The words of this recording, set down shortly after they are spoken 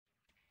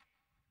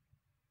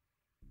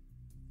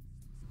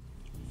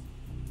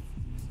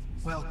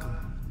Welcome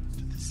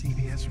to the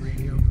CBS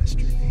Radio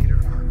Mystery Theater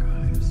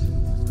Archives,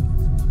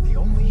 the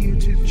only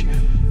YouTube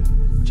channel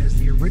which has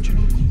the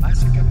original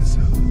classic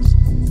episodes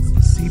of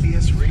the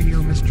CBS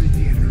Radio Mystery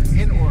Theater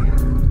in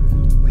order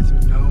with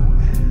no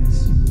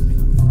ads.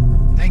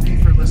 Thank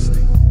you for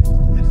listening,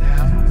 and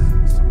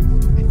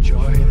now,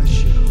 enjoy the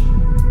show.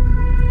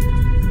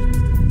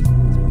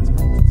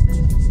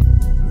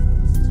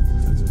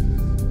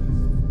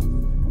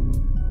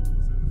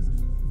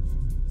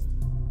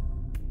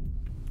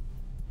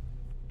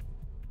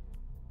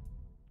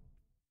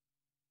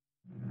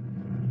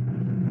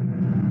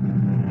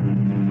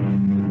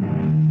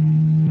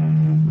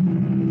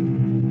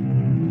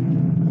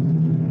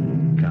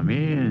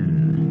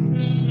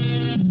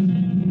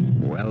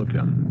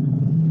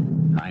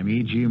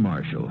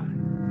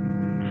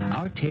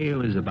 Our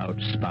tale is about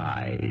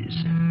spies.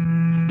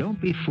 Don't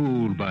be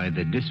fooled by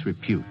the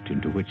disrepute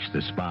into which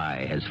the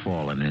spy has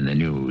fallen in the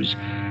news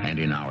and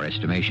in our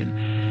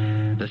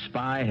estimation. The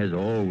spy has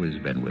always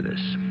been with us.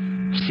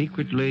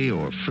 Secretly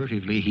or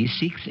furtively, he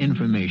seeks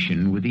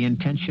information with the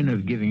intention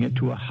of giving it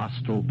to a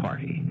hostile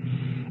party.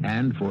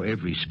 And for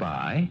every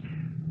spy,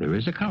 there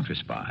is a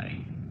counter-spy.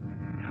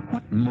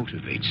 What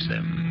motivates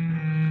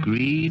them?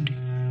 Greed?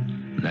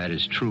 That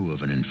is true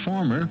of an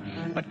informer,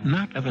 but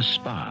not of a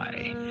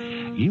spy.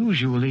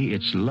 Usually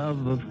it's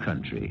love of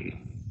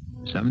country.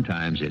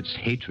 Sometimes it's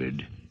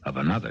hatred of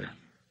another.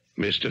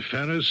 Mr.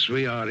 Ferris,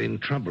 we are in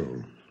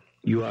trouble.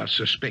 You are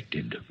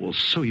suspected. Well,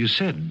 so you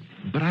said,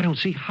 but I don't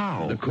see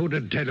how. The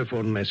coded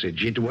telephone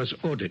message, it was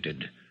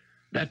audited.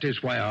 That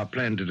is why our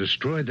plan to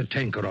destroy the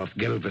tanker off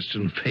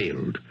Galveston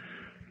failed.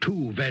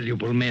 2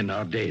 valuable men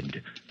are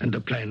dead, and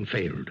the plan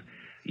failed.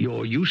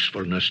 Your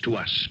usefulness to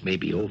us may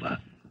be over.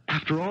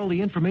 After all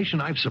the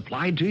information I've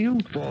supplied to you?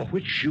 For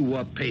which you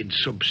were paid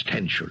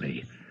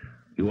substantially.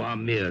 You are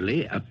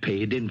merely a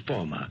paid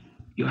informer.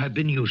 You have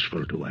been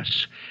useful to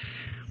us.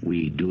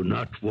 We do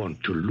not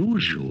want to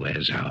lose you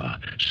as our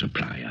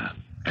supplier.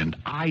 And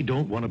I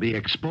don't want to be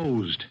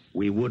exposed.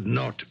 We would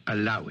not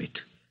allow it.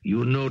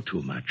 You know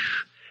too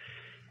much.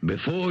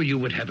 Before you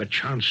would have a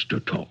chance to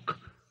talk,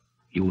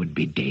 you would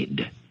be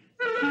dead.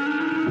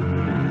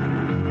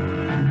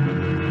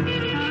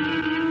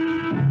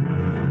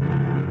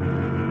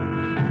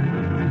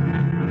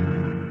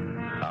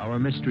 Our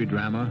mystery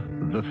drama,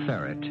 The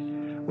Ferret,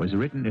 was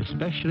written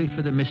especially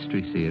for the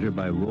Mystery Theater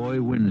by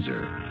Roy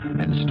Winsor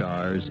and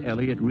stars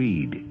Elliot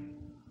Reid.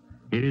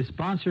 It is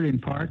sponsored in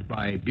part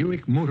by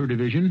Buick Motor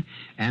Division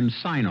and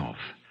Sign-Off,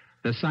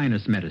 the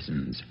sinus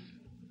medicines.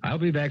 I'll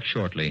be back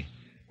shortly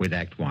with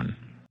Act One.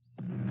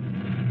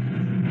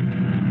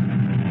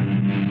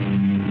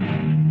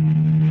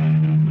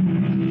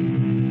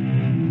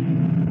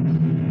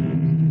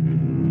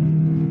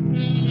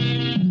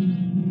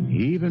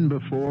 Even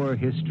before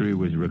history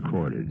was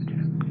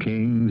recorded,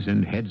 kings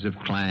and heads of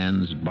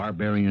clans,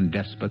 barbarian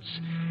despots,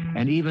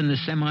 and even the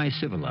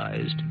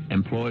semi-civilized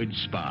employed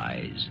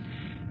spies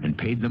and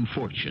paid them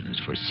fortunes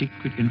for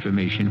secret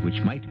information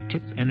which might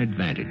tip an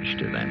advantage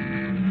to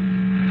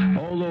them.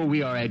 Although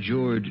we are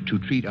adjured to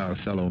treat our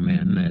fellow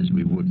men as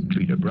we would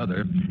treat a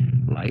brother,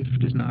 life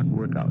does not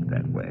work out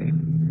that way.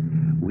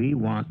 We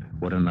want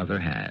what another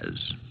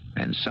has,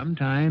 and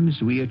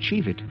sometimes we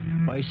achieve it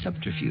by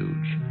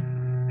subterfuge.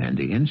 And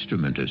the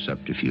instrument of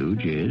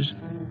subterfuge is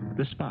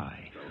the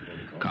spy.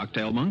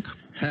 Cocktail, Monk?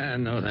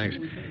 No, thanks.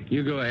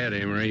 You go ahead,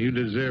 Amory. You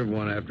deserve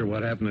one after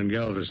what happened in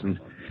Galveston.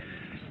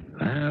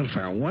 Well,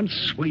 for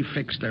once, we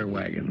fixed their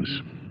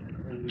wagons.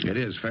 It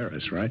is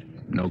Ferris, right?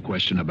 No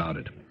question about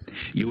it.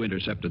 You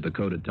intercepted the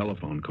coded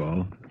telephone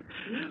call.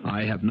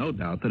 I have no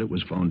doubt that it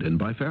was phoned in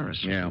by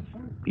Ferris. Yeah.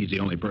 He's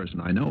the only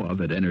person I know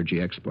of at Energy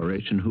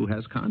Exploration who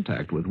has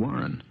contact with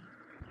Warren.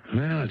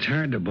 Well, it's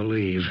hard to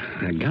believe.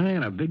 A guy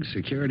on a big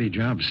security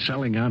job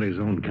selling out his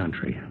own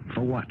country.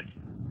 For what?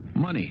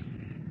 Money.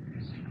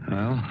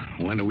 Well,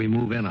 when do we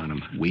move in on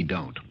him? We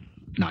don't.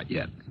 Not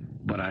yet.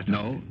 But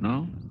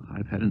No.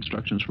 I've had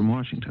instructions from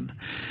Washington.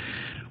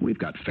 We've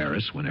got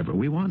Ferris whenever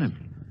we want him.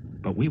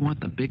 But we want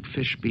the big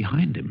fish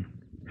behind him.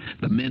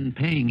 The men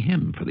paying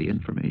him for the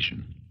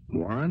information.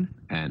 Warren?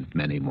 And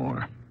many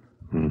more.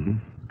 Mm-hmm.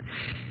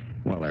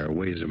 Well, there are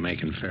ways of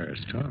making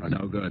Ferris talk.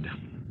 No good.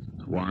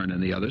 Warren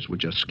and the others would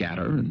just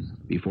scatter, and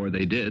before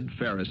they did,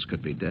 Ferris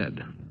could be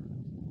dead.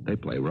 They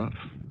play rough.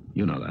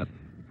 You know that.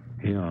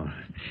 Yeah.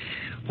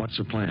 What's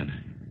the plan?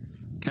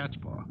 Cat's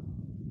paw.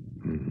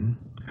 Mm-hmm.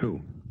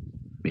 Who?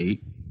 Me.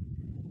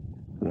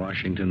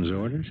 Washington's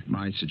orders?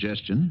 My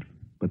suggestion,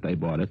 but they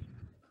bought it.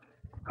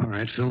 All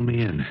right, fill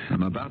me in.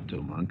 I'm about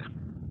to, Monk.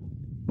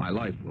 My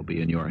life will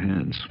be in your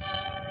hands.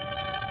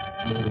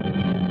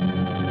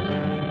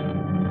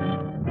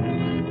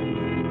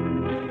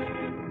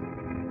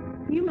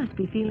 You must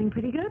be feeling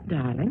pretty good,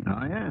 darling.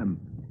 I am.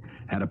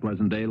 Had a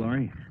pleasant day,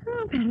 Laurie?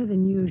 Oh, better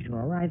than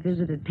usual. I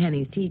visited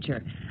Penny's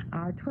teacher.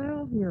 Our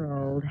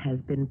 12-year-old has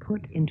been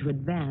put into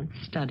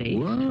advanced studies.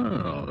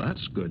 Well,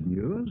 that's good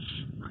news.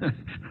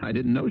 I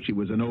didn't know she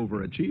was an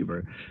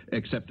overachiever,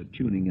 except at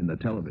tuning in the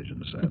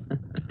television set.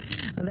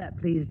 Well,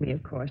 that pleased me,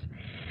 of course.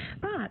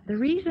 But the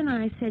reason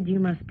I said you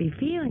must be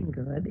feeling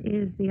good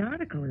is the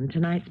article in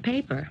tonight's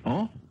paper.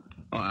 Oh?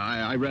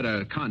 I read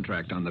a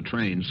contract on the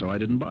train, so I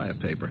didn't buy a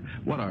paper.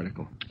 What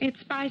article?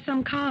 It's by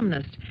some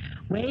columnist,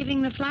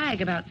 waving the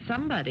flag about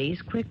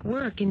somebody's quick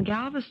work in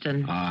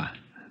Galveston. Ah,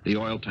 the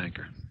oil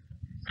tanker.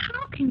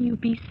 How can you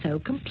be so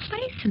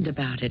complacent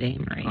about it,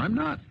 Amory? I'm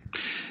not.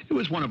 It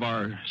was one of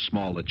our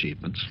small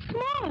achievements.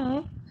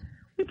 Small?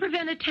 We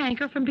prevent a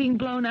tanker from being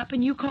blown up,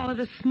 and you call it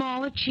a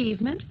small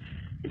achievement?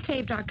 It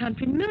saved our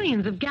country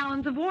millions of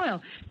gallons of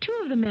oil. 2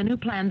 of the men who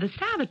planned the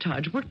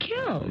sabotage were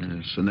killed.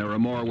 Yes, and there are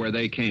more where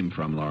they came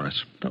from,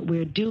 Loris. But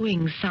we're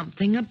doing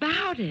something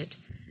about it.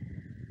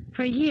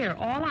 For a year,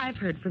 all I've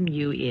heard from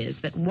you is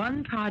that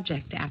one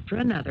project after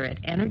another at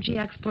energy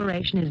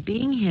exploration is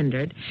being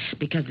hindered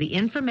because the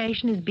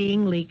information is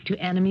being leaked to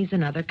enemies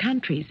in other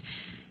countries.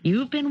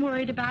 You've been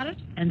worried about it,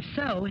 and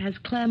so has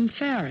Clem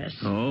Ferris.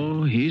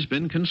 Oh, he's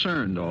been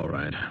concerned, all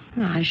right.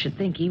 Well, I should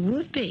think he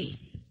would be.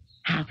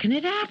 How can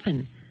it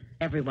happen?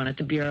 Everyone at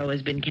the Bureau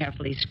has been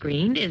carefully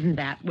screened. Isn't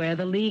that where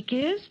the leak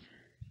is?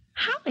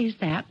 How is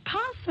that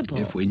possible?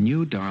 If we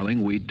knew,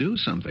 darling, we'd do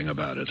something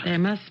about it. There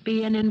must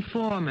be an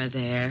informer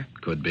there.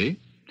 Could be.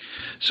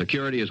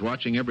 Security is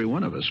watching every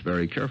one of us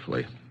very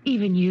carefully.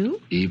 Even you?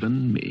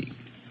 Even me.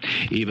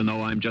 Even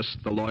though I'm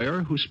just the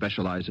lawyer who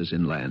specializes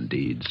in land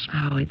deeds.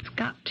 Oh, it's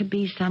got to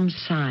be some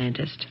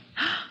scientist.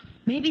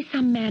 Maybe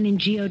some man in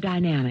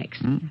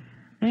geodynamics.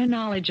 Their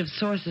knowledge of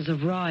sources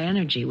of raw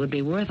energy would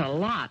be worth a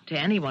lot to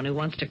anyone who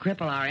wants to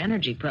cripple our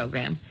energy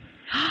program.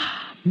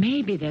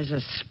 Maybe there's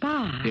a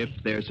spy. If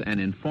there's an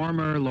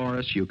informer,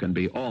 Loris, you can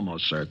be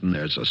almost certain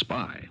there's a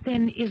spy.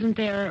 Then isn't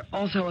there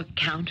also a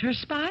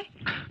counter-spy?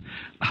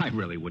 I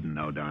really wouldn't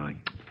know,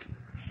 darling.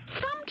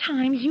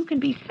 Sometimes you can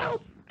be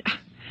so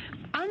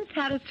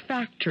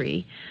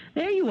unsatisfactory.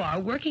 There you are,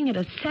 working at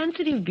a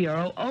sensitive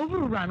bureau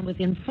overrun with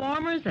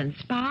informers and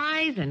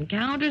spies and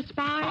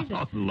counter-spies.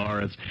 Oh,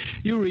 Loris,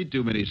 you read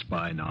too many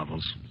spy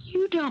novels.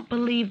 You don't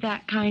believe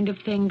that kind of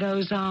thing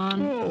goes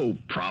on? Oh,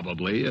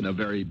 probably, in a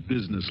very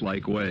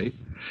business-like way.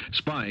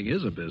 Spying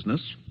is a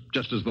business,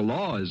 just as the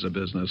law is a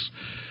business.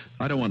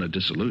 I don't want to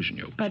disillusion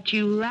you. But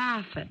you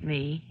laugh at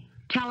me.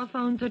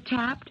 Telephones are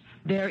tapped.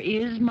 There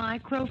is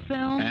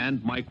microfilm.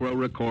 And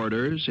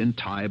micro-recorders in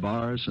tie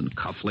bars and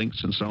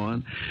cufflinks and so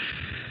on.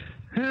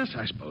 Yes,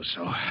 I suppose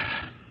so.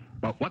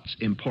 But what's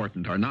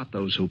important are not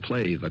those who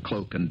play the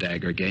cloak and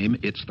dagger game.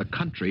 It's the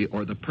country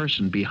or the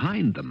person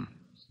behind them.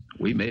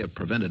 We may have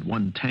prevented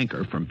one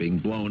tanker from being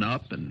blown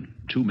up and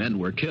 2 men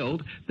were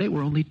killed. They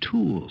were only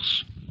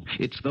tools.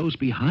 It's those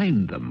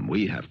behind them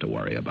we have to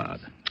worry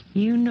about.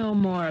 You know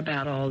more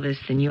about all this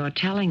than you're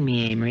telling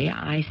me, Amory.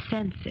 I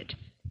sense it.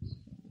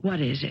 What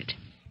is it?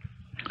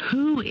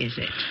 Who is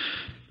it?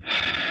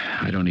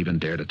 I don't even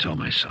dare to tell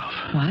myself.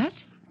 What?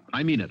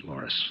 I mean it,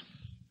 Loris.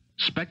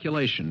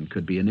 Speculation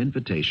could be an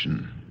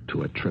invitation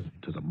to a trip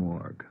to the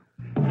morgue.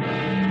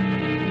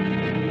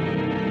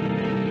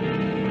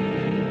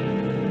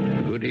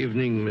 Good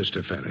evening,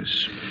 Mr.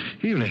 Ferris.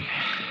 Evening.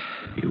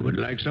 You would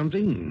like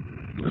something?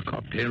 A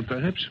cocktail,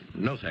 perhaps?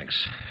 No,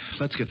 thanks.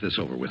 Let's get this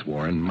over with,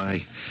 Warren.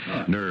 My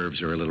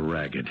nerves are a little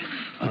ragged.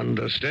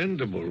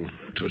 Understandable.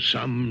 To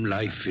some,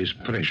 life is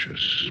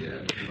precious.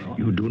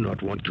 You do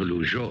not want to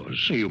lose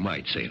yours. You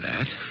might say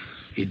that.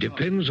 It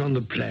depends on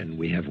the plan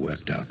we have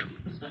worked out.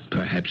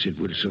 Perhaps it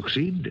will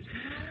succeed,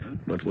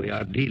 but we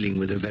are dealing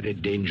with a very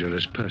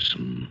dangerous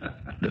person,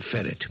 the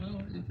Ferret,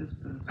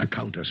 a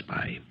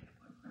counter-spy.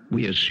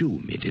 We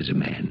assume it is a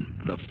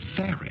man. The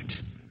Ferret?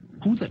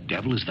 Who the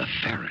devil is the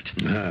Ferret?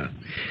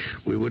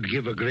 We would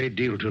give a great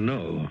deal to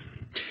know.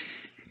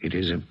 It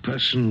is a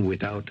person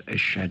without a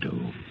shadow.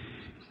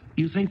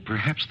 You think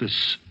perhaps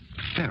this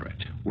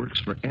Ferret works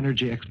for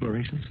energy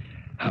exploration?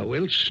 How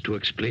else to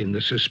explain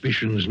the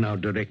suspicions now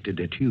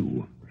directed at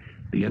you?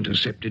 The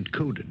intercepted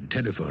coded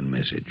telephone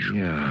message.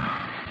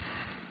 Yeah.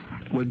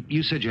 Well,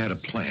 you said you had a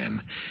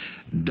plan.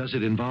 Does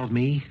it involve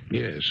me?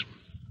 Yes,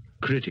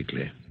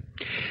 critically.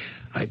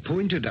 I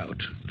pointed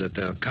out that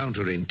their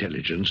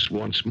counterintelligence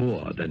wants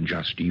more than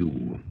just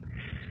you.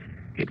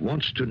 It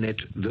wants to net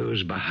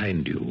those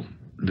behind you,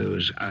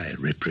 those I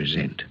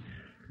represent.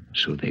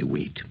 So they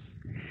wait.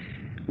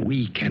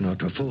 We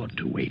cannot afford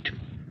to wait.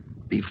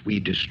 If we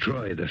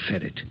destroy the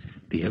Ferret,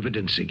 the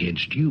evidence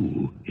against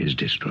you is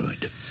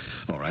destroyed.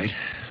 All right.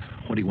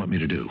 What do you want me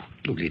to do?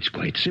 Look, it's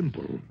quite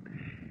simple.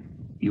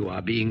 You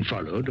are being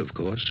followed, of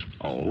course.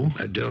 Oh?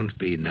 Don't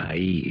be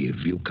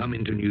naive. You come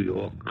into New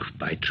York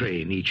by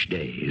train each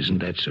day, isn't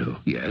that so?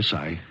 Yes,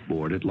 I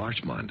board at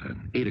Larchmont,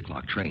 an 8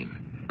 o'clock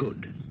train.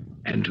 Good.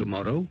 And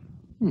tomorrow?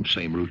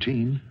 Same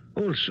routine.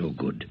 Also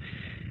good.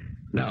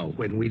 Now,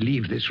 when we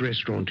leave this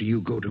restaurant, you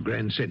go to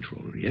Grand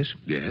Central, yes?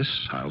 Yes,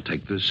 I'll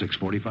take the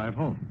 6:45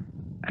 home.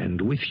 And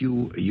with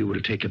you, you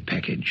will take a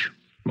package.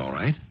 All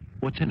right.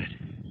 What's in it?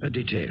 A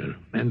detail,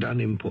 and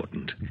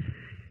unimportant.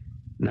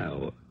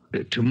 Now,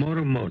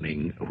 tomorrow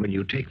morning, when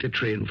you take the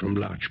train from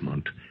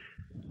Larchmont,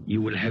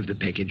 you will have the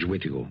package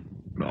with you.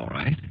 All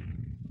right.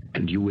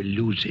 And you will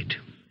lose it.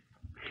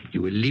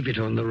 You will leave it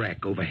on the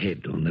rack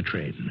overhead on the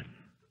train.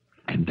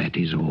 And that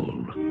is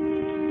all.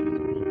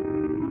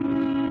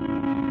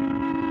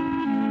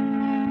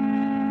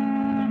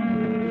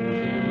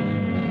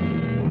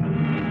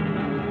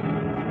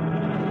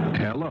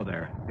 Hello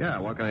there. Yeah,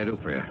 what can I do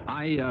for you?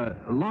 I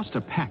lost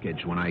a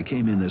package when I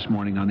came in this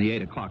morning on the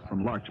 8 o'clock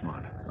from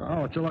Larchmont.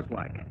 Oh, what's it look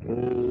like?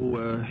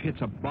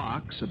 It's a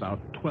box about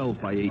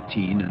 12 by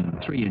 18 and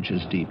 3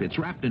 inches deep. It's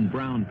wrapped in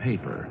brown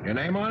paper. Your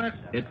name on it?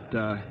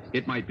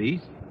 It might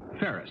be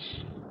Ferris.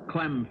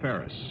 Clem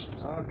Ferris.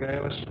 Okay,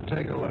 let's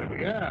take a look.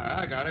 Yeah,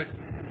 I got it.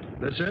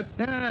 This it?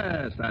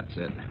 Yes, that's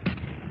it.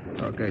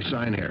 Okay,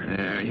 sign here.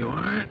 There you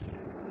are.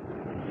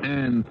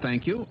 And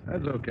thank you.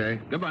 That's okay.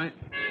 Goodbye.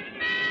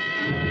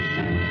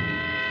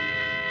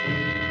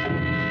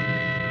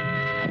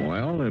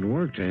 Well, it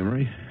worked,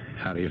 Amory.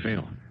 How do you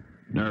feel?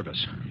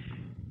 Nervous.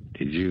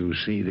 Did you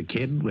see the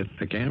kid with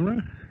the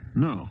camera?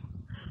 No.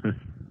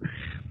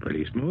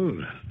 Pretty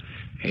smooth.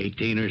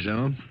 18 or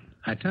so.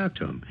 I talked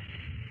to him.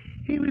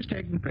 He was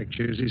taking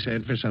pictures, he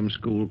said, for some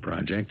school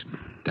project.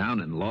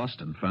 Down in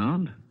Lost and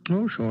Found?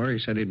 Oh, sure. He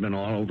said he'd been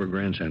all over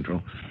Grand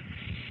Central.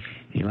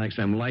 He likes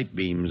them light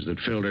beams that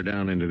filter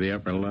down into the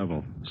upper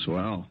level.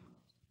 Swell.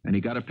 And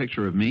he got a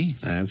picture of me?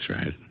 That's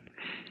right.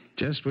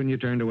 Just when you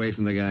turned away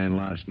from the guy in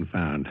Lost and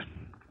Found.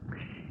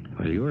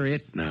 Well, you're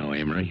it now,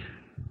 Amory.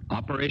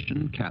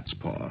 Operation Cat's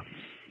Paw.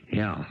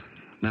 Yeah.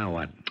 Now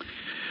what?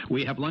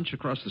 We have lunch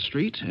across the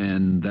street,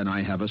 and then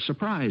I have a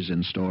surprise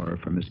in store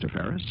for Mr.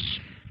 Ferris.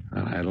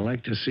 Well, I'd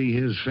like to see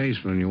his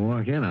face when you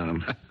walk in on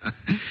him.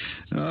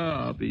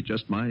 I'll be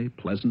just my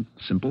pleasant,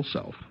 simple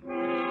self.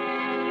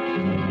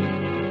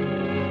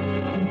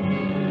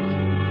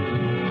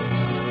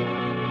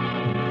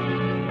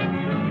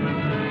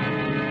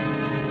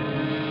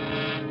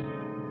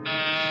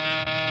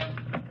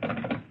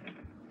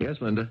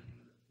 Yes, Linda.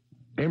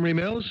 Amory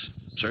Mills?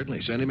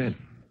 Certainly, send him in.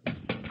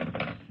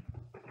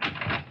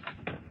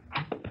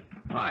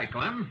 Hi,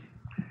 Clem.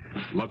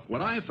 Look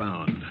what I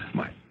found.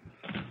 My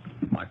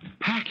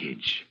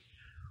package.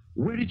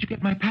 Where did you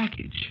get my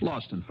package?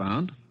 Lost and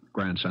Found,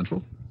 Grand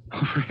Central.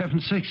 Oh, for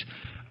heaven's sakes.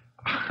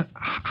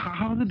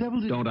 How the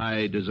devil did... Don't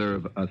I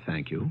deserve a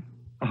thank you?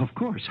 Of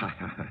course.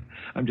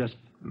 I'm just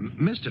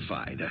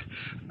mystified.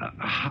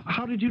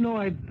 How did you know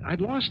I'd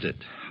lost it?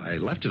 I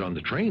left it on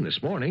the train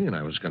this morning, and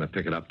I was going to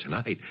pick it up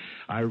tonight.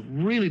 I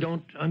really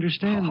don't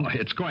understand. Oh,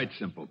 it's quite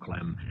simple,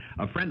 Clem.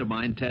 A friend of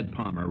mine, Ted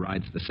Palmer,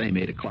 rides the same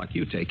 8 o'clock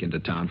you take into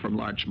town from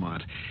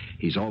Larchmont.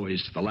 He's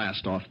always the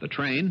last off the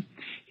train.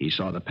 He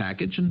saw the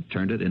package and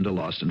turned it into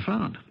Lost and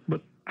Found.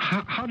 But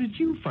how did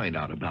you find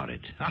out about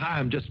it?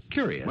 I'm just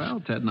curious. Well,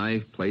 Ted and I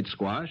played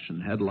squash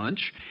and had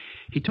lunch.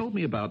 He told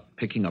me about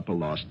picking up a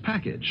lost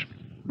package.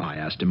 I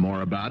asked him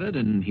more about it,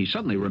 and he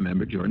suddenly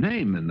remembered your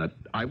name and that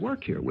I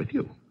work here with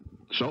you.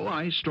 So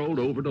I strolled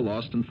over to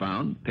Lost and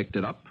Found, picked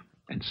it up,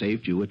 and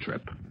saved you a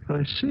trip.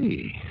 I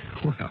see.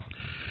 Well,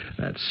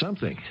 that's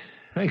something.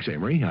 Thanks,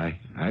 Amory. I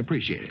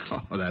appreciate it.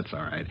 Oh, that's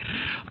all right.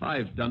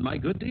 I've done my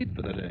good deed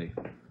for the day.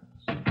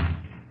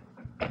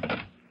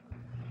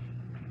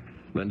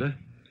 Linda,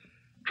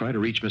 try to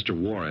reach Mr.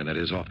 Warren at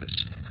his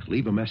office.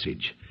 Leave a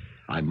message.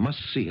 I must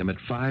see him at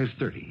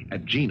 5:30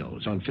 at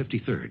Gino's on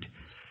 53rd.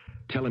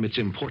 Tell him it's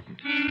important.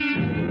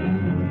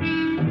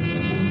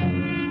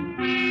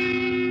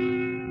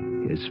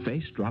 His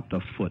face dropped a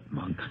foot,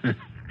 Monk.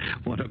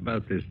 What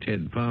about this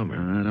Ted Palmer?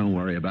 Don't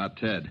worry about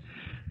Ted.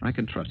 I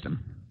can trust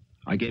him.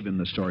 I gave him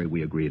the story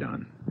we agreed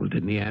on. Well,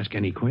 didn't he ask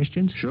any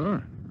questions?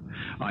 Sure.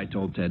 I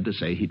told Ted to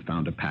say he'd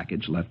found a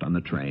package left on the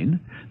train.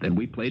 Then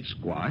we played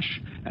squash,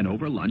 and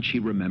over lunch he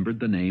remembered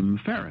the name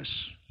Ferris.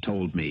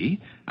 Told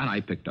me, and I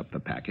picked up the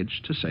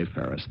package to save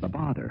Ferris the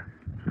bother.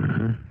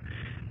 Uh-huh.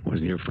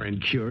 Wasn't your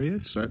friend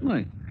curious?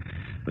 Certainly.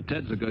 But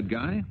Ted's a good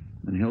guy,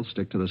 and he'll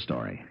stick to the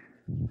story.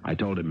 I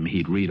told him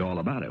he'd read all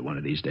about it one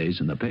of these days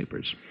in the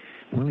papers.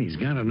 Well, he's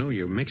got to know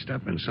you're mixed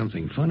up in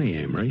something funny,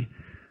 Amory.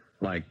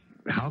 Like,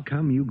 how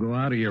come you go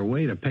out of your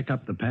way to pick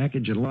up the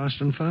package at Lost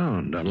and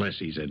Found? Unless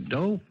he's a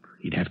dope,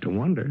 he'd have to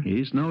wonder.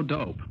 He's no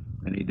dope,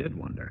 and he did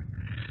wonder.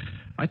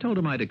 I told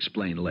him I'd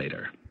explain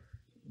later.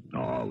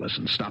 Oh,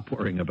 listen, stop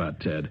worrying about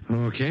Ted.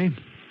 Okay.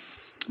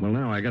 Well,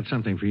 now I got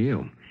something for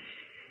you.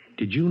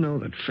 Did you know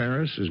that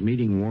Ferris is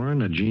meeting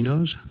Warren at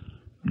Gino's?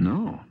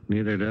 No.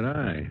 Neither did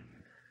I.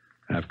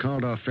 I've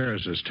called off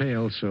Ferris's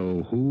tail,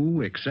 so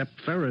who except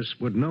Ferris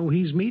would know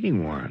he's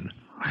meeting Warren?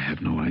 I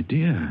have no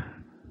idea.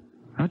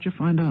 How'd you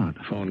find out?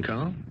 Phone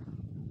call?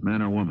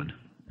 Man or woman?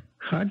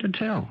 Hard to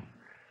tell.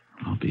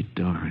 I'll be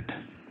darned.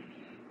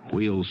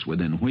 Wheels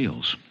within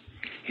wheels.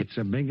 It's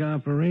a big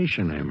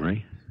operation,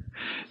 Amory.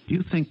 Do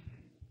you think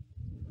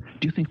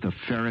the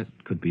Ferret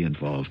could be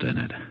involved in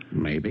it?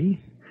 Maybe.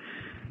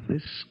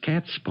 This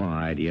cat's paw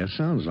idea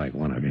sounds like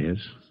one of his.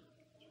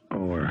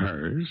 Or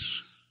hers.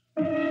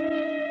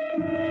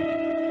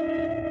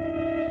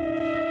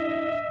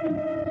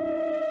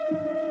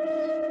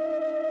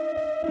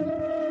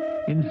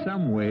 In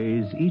some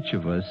ways, each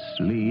of us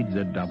leads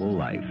a double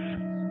life.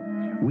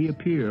 We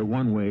appear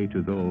one way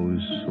to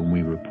those whom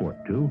we report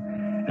to,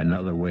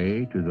 another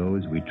way to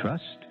those we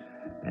trust,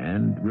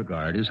 and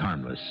regard as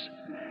harmless.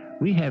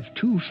 We have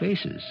two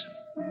faces.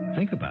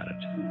 Think about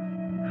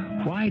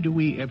it. Why do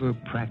we ever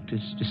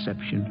practice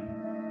deception?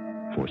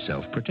 For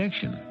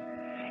self-protection.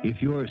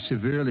 If you're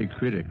severely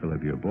critical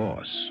of your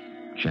boss,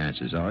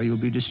 chances are you'll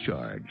be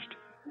discharged.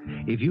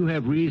 If you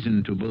have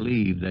reason to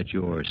believe that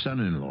your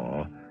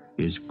son-in-law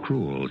is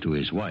cruel to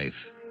his wife,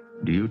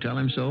 do you tell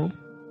him so?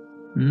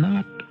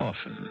 Not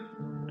often.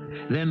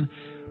 Then,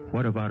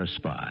 what about a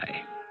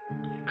spy?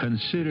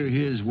 Consider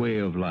his way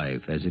of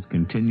life as it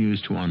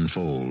continues to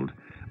unfold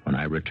when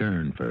I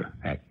return for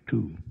Act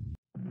 2.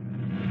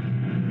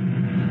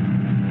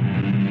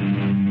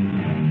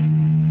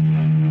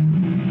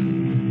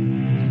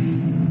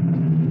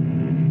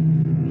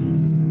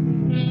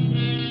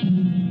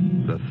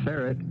 The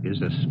Ferret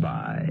is a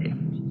spy,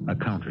 a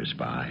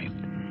counter-spy.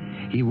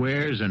 He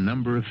wears a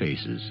number of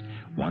faces,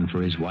 one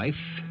for his wife,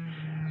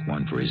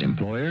 one for his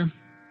employer,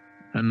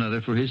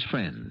 another for his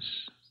friends,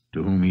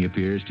 to whom he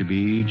appears to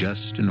be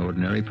just an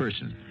ordinary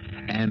person,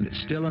 and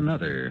still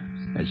another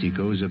as he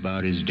goes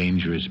about his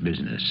dangerous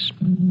business.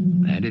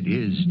 And it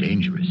is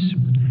dangerous.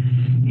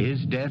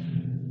 His death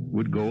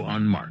would go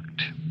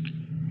unmarked.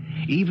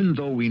 Even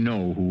though we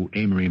know who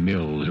Amory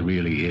Mills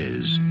really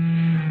is,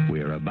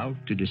 we are about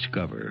to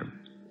discover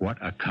what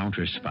a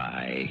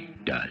counter-spy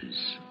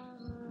does.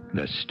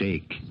 The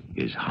stake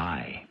is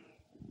high.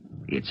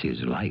 It's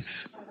his life.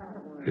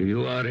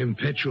 You are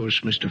impetuous,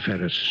 Mr.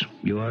 Ferris.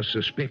 You are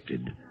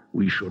suspected.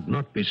 We should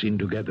not be seen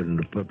together in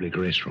a public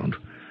restaurant.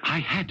 I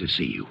had to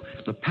see you.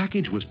 The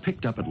package was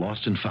picked up at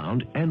Lost and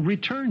Found and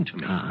returned to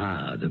me.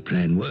 Ah, the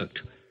plan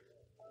worked.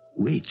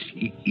 Wait,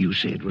 you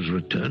say it was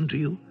returned to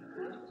you?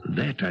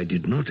 That I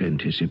did not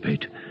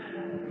anticipate.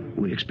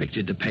 We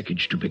expected the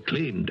package to be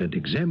cleaned and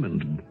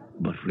examined,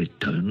 but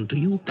returned to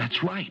you?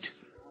 That's right.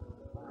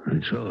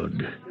 It's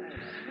odd.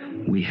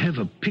 We have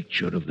a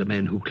picture of the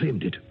man who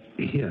claimed it.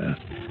 Here,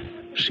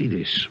 see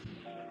this.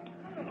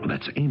 Well,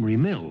 that's Amory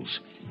Mills.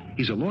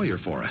 He's a lawyer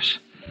for us.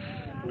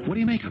 What do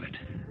you make of it?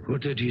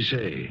 What did he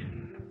say?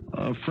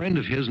 A friend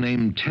of his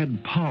named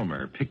Ted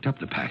Palmer picked up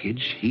the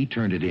package. He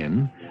turned it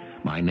in.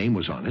 My name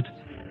was on it.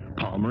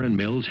 Palmer and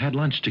Mills had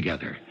lunch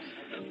together.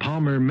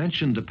 Palmer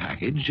mentioned the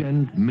package,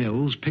 and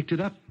Mills picked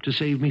it up to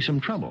save me some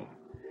trouble.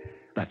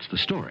 That's the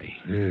story.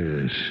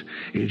 Yes,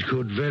 it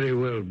could very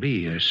well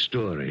be a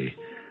story.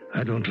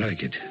 I don't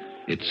like it.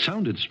 It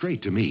sounded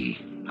straight to me.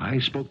 I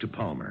spoke to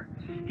Palmer.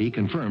 He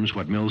confirms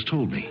what Mills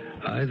told me.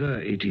 Either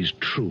it is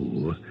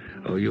true,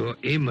 or your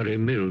Amory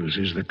Mills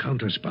is the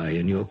counter-spy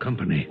in your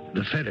company,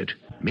 the Ferret.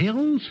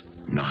 Mills?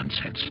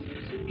 Nonsense.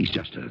 He's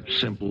just a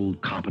simple,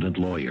 competent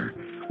lawyer.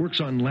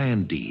 Works on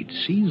land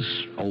deeds.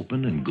 He's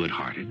open and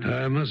good-hearted.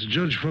 I must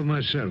judge for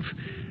myself.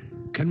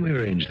 Can we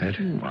arrange that?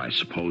 I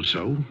suppose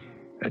so.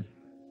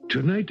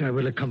 Tonight I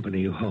will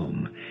accompany you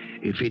home,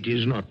 if it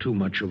is not too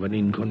much of an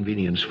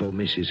inconvenience for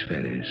Mrs.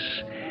 Ferris.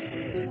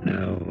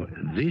 Now,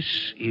 this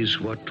is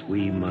what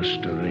we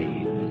must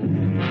arrange.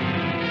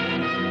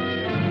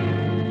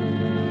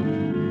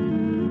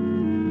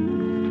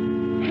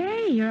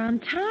 Hey, you're on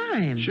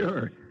time.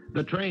 Sure.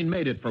 The train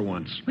made it for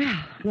once. Well,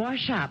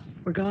 wash up.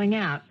 We're going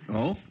out.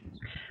 Oh?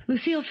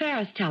 Lucille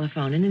Ferris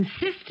telephoned and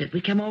insisted we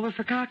come over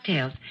for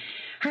cocktails.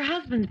 Her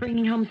husband's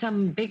bringing home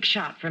some big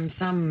shot from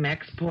some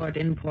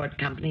export-import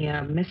company,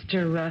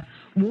 Mr.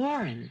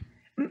 Warren.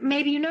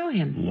 Maybe you know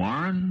him.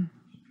 Warren?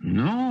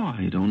 No,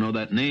 I don't know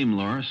that name,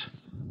 Loris.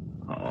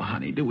 Oh,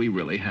 honey, do we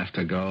really have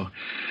to go?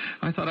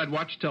 I thought I'd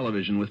watch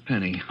television with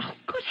Penny. Oh,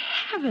 good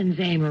heavens,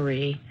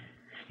 Amory.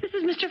 This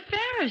is Mr.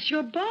 Ferris,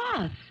 your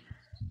boss.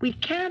 We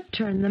can't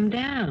turn them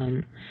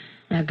down.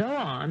 Now go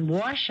on,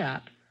 wash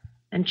up,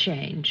 and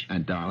change.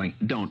 And, darling,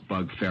 don't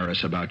bug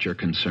Ferris about your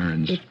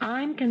concerns. If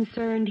I'm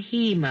concerned,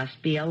 he must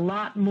be a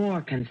lot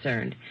more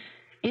concerned.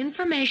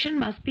 Information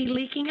must be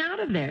leaking out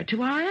of there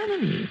to our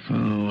enemies.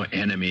 Oh,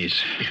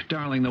 enemies.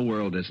 Darling, the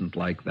world isn't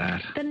like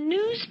that. The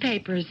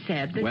newspapers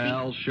said that...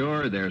 Well,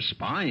 sure, there's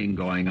spying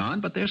going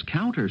on, but there's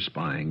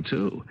counter-spying,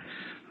 too.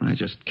 I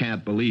just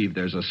can't believe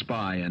there's a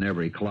spy in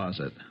every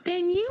closet.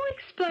 Then you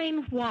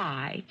explain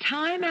why,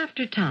 time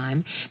after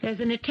time,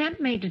 there's an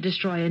attempt made to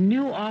destroy a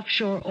new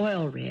offshore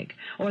oil rig,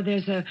 or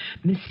there's a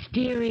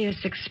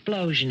mysterious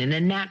explosion in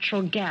a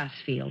natural gas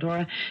field, or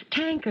a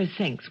tanker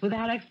sinks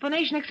without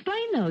explanation.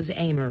 Explain those,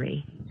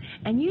 Amory.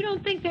 And you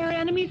don't think there are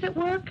enemies at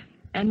work?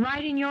 And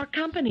right in your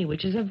company,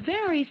 which is a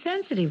very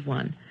sensitive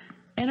one.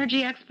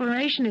 Energy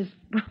exploration is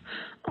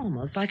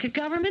almost like a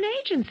government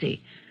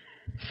agency.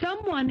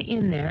 Someone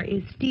in there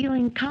is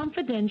stealing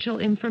confidential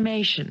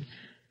information.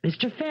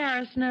 Mr.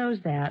 Ferris knows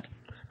that.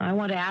 I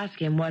want to ask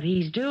him what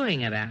he's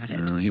doing about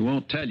it. He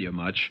won't tell you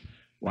much.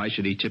 Why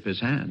should he tip his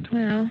hand?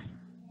 Well,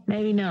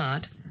 maybe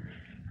not.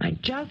 I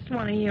just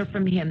want to hear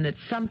from him that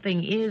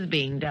something is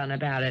being done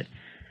about it.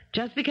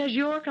 Just because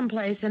you're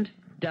complacent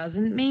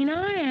doesn't mean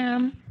I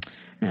am.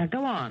 Now,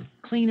 go on.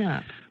 Clean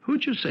up.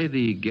 Who'd you say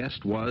the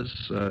guest was?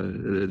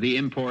 The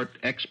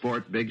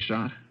import-export big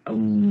shot?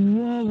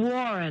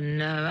 Warren.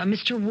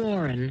 Mr.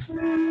 Warren.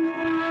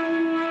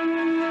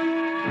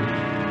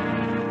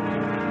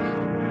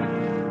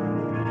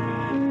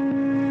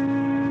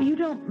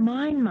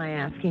 mind my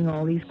asking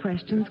all these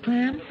questions,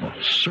 Clem? Oh,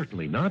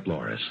 certainly not,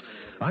 Loris.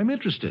 I'm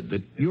interested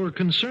that you're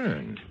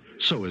concerned.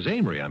 So is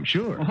Amory, I'm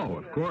sure. Oh,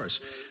 of course.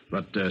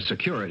 But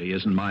security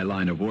isn't my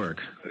line of work.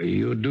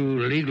 You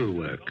do legal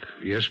work,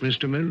 yes,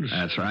 Mr. Mills?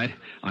 That's right.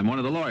 I'm one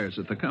of the lawyers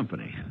at the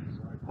company.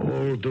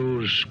 All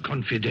those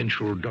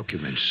confidential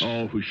documents.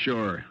 Oh,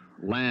 sure.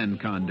 Land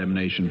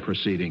condemnation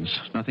proceedings.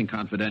 Nothing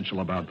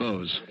confidential about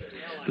those.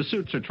 The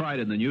suits are tried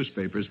in the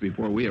newspapers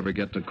before we ever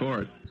get to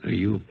court.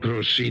 You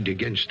proceed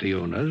against the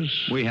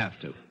owners? We have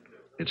to.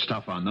 It's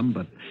tough on them,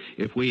 but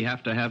if we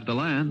have to have the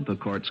land, the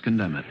courts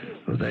condemn it.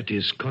 That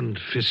is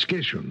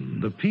confiscation.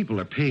 The people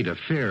are paid a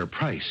fair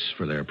price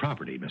for their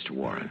property, Mr.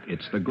 Warren.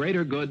 It's the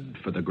greater good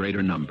for the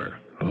greater number.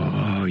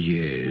 Oh,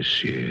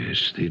 yes,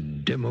 the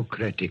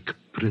democratic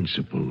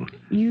principle.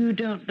 You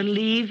don't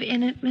believe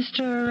in it,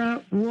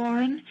 Mr.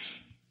 Warren?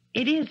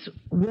 It is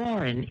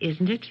Warren,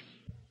 isn't it?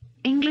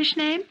 English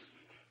name?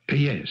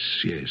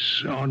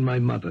 Yes, on my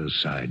mother's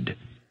side,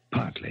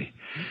 partly.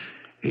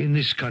 In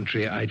this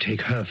country, I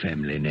take her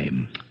family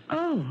name.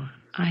 Oh,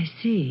 I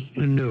see.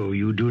 No,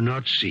 you do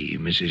not see,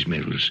 Mrs.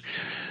 Mills.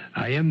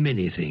 I am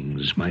many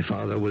things. My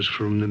father was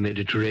from the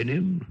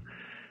Mediterranean.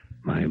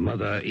 My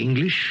mother,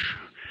 English.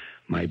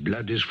 My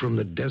blood is from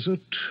the desert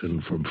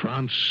and from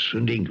France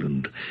and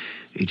England.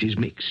 It is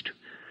mixed.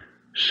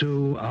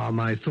 So are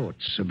my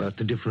thoughts about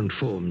the different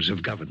forms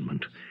of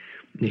government.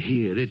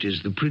 Here it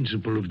is the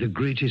principle of the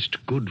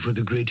greatest good for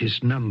the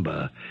greatest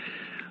number.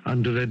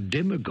 Under a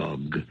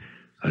demagogue,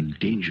 a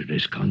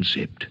dangerous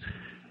concept.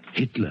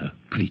 Hitler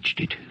preached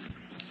it.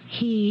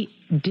 He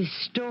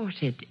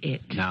distorted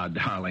it. Now,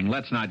 darling,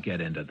 let's not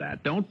get into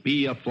that. Don't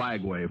be a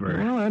flag waver.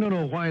 Well, I don't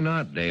know why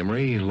not,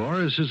 Amory.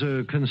 Loris is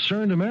a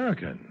concerned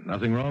American.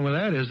 Nothing wrong with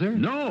that, is there?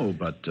 No,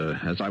 but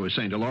as I was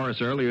saying to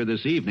Loris earlier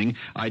this evening,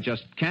 I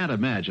just can't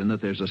imagine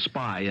that there's a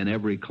spy in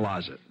every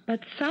closet.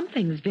 But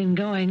something's been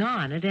going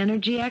on at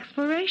Energy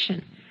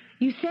Exploration.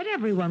 You said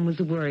everyone was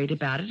worried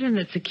about it and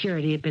that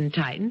security had been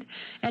tightened,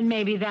 and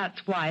maybe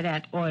that's why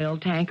that oil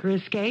tanker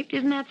escaped.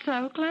 Isn't that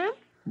so, Clem?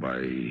 Why,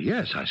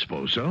 yes, I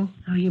suppose so.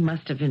 Oh, you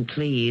must have been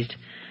pleased.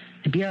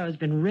 The Bureau's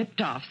been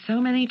ripped off so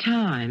many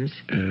times.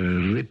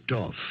 Ripped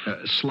off?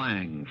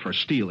 Slang for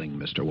stealing,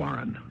 Mr.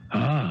 Warren.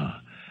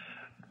 Ah.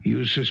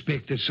 You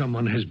suspect that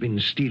someone has been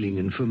stealing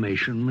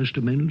information,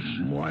 Mr. Mills?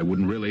 Well, I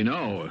wouldn't really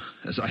know.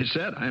 As I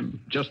said, I'm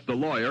just the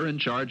lawyer in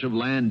charge of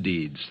land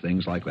deeds,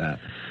 things like that.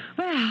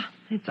 Well,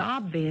 it's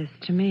obvious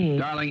to me.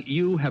 Darling,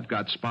 you have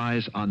got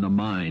spies on the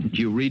mind.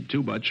 You read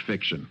too much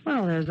fiction.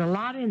 Well, there's a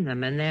lot in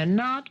them, and they're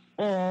not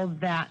all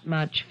that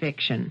much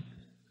fiction.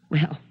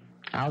 Well,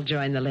 I'll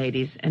join the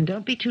ladies. And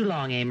don't be too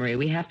long, Amory.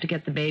 We have to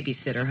get the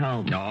babysitter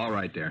home. All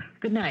right, there.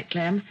 Good night,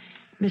 Clem.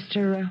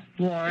 Mr.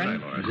 Warren. Good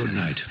night, Laura. Good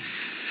night.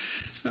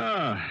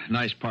 Ah,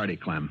 nice party,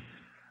 Clem.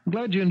 I'm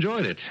glad you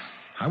enjoyed it.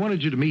 I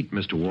wanted you to meet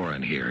Mr.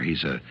 Warren here.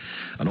 He's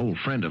an old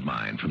friend of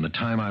mine from the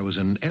time I was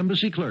an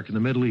embassy clerk in the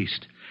Middle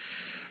East.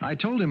 I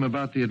told him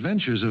about the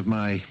adventures of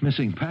my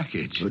missing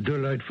package. A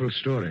delightful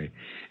story.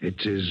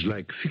 It is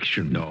like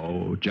fiction.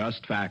 No,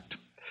 just fact.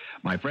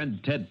 My friend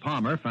Ted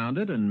Palmer found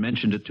it and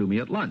mentioned it to me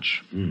at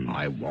lunch.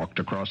 I walked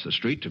across the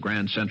street to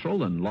Grand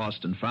Central and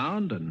lost and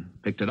found and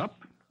picked it up,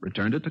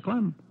 returned it to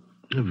Clem.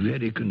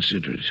 Very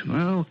considerate.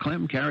 Well,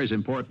 Clem carries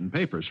important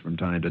papers from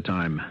time to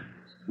time.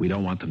 We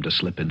don't want them to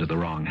slip into the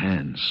wrong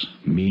hands.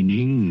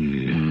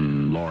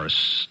 Meaning?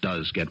 Loris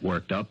does get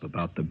worked up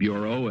about the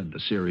Bureau and the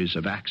series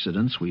of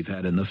accidents we've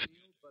had in the field,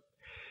 but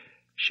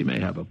she may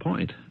have a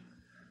point.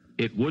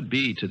 It would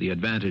be to the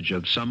advantage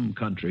of some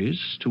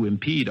countries to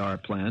impede our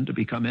plan to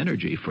become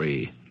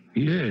energy-free.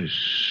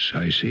 Yes,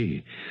 I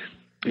see.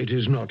 It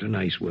is not a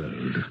nice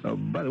world.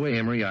 By the way,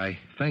 Amory, I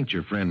thanked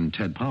your friend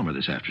Ted Palmer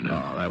this afternoon.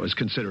 Oh, that was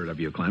considerate of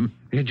you, Clem.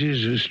 It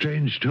is a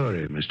strange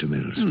story, Mr.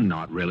 Mills.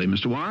 Not really,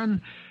 Mr. Warren.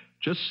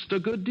 Just a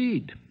good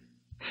deed.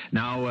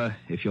 Now,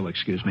 if you'll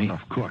excuse me.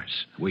 Of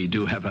course. We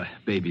do have a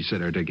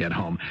babysitter to get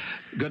home.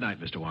 Good night,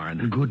 Mr.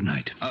 Warren. Good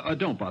night.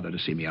 Don't bother to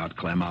see me out,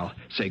 Clem. I'll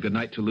say good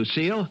night to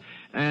Lucille,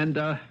 and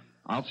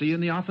I'll see you in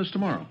the office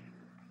tomorrow.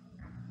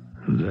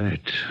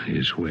 That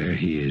is where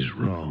he is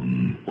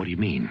wrong. What do you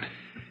mean?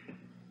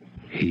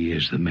 He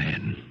is the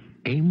man.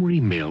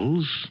 Amory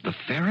Mills, the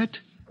Ferret?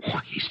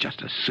 Why, he's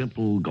just a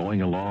simple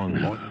going-along...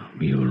 No,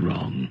 you're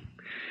wrong.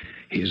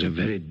 He is a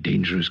very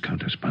dangerous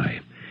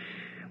counter-spy.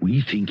 We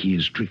think he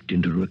is tricked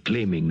into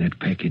reclaiming that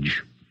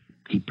package.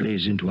 He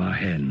plays into our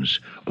hands,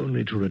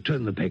 only to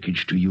return the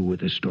package to you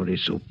with a story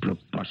so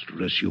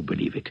preposterous you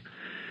believe it.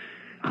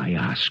 I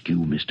ask you,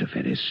 Mr.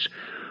 Ferris,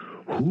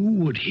 who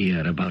would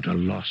hear about a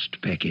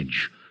lost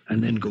package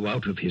and then go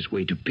out of his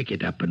way to pick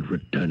it up and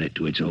return it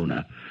to its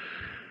owner?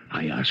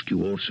 I ask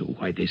you also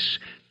why this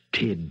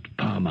Ted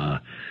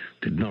Palmer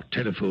did not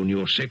telephone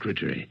your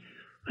secretary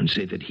and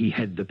say that he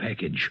had the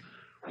package.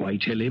 Why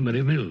tell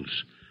Amory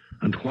Mills?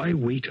 And why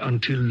wait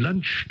until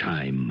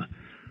lunchtime?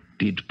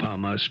 Did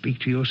Palmer speak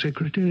to your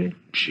secretary?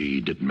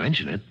 She didn't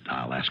mention it.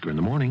 I'll ask her in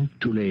the morning.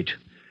 Too late.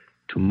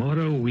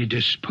 Tomorrow we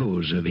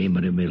dispose of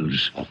Amory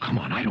Mills. Oh, come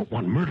on. I don't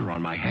want murder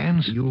on my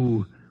hands.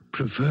 You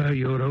prefer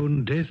your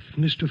own death,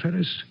 Mr.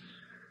 Ferris?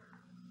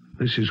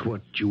 This is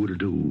what you will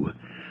do.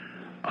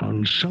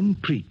 On some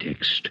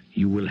pretext,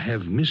 you will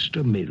have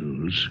Mr.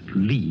 Mills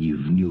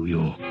leave New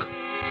York.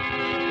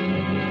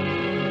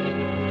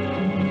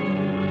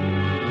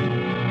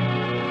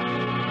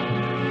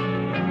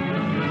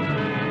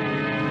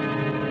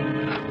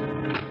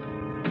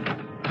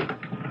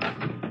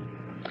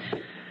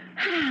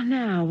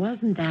 Now,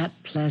 wasn't that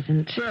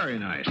pleasant? Very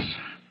nice.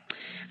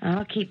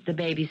 I'll keep the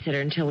babysitter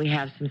until we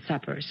have some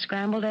supper.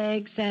 Scrambled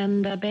eggs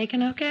and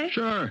bacon, okay?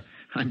 Sure.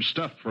 I'm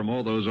stuffed from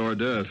all those hors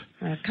d'oeuvres.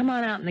 Come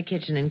on out in the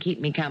kitchen and keep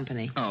me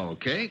company.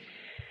 Okay.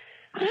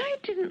 I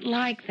didn't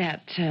like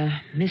that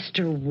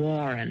Mr.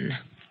 Warren.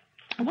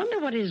 I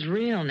wonder what his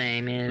real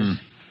name is.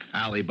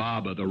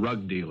 Alibaba, the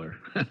rug dealer.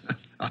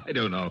 I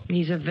don't know.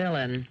 He's a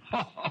villain.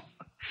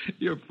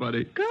 You're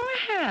funny. Go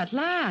ahead,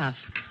 laugh.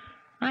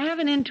 I have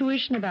an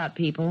intuition about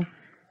people.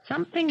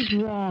 Something's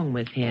wrong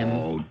with him.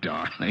 Oh,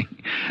 darling.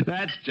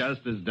 That's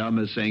just as dumb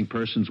as saying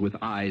persons with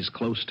eyes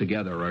close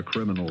together are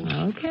criminals.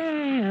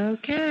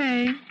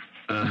 Okay.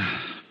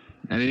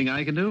 Anything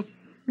I can do?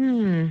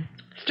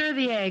 Stir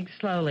the eggs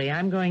slowly.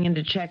 I'm going in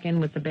to check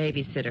in with the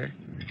babysitter.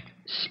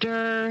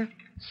 Stir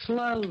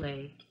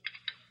slowly.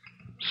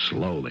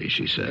 Slowly,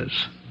 she says.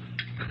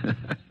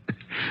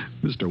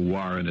 Mr.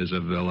 Warren is a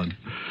villain.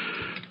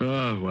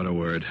 Oh, what a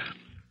word.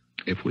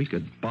 If we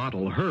could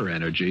bottle her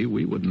energy,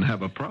 we wouldn't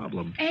have a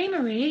problem.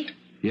 Amory.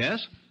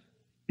 Yes?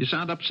 You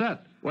sound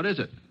upset. What is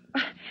it?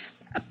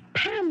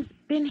 Pam's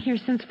been here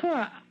since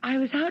 4. I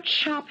was out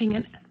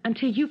shopping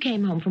until you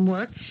came home from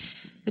work.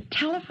 The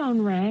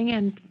telephone rang,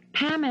 and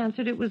Pam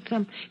answered. It was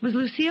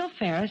Lucille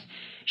Ferris.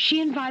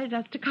 She invited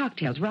us to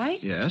cocktails,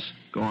 right? Yes.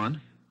 Go on.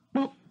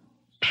 Well,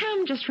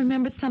 Pam just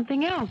remembered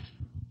something else.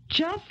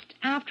 Just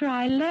after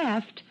I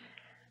left,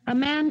 a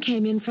man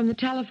came in from the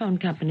telephone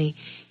company.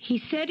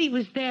 He said he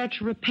was there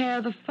to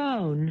repair the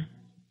phone.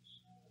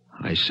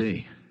 I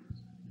see.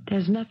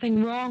 There's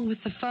nothing wrong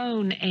with the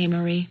phone,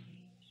 Amory.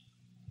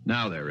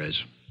 Now there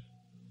is.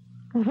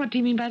 Well, what do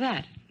you mean by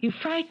that? You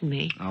frighten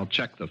me. I'll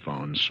check the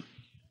phones.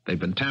 They've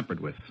been tampered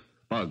with.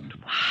 Bugged.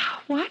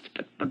 What?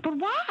 But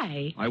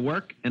why? I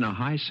work in a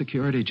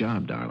high-security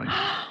job, darling.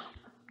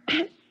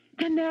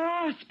 Then there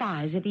are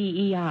spies at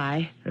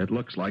EEI. It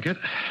looks like it.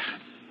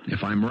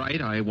 If I'm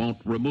right, I won't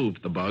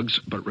remove the bugs,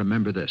 but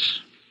remember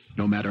this.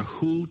 No matter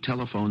who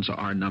telephones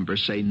our number,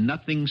 say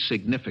nothing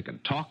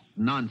significant. Talk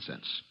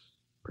nonsense.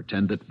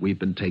 Pretend that we've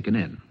been taken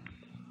in.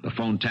 The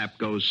phone tap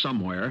goes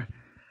somewhere.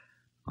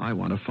 I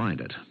want to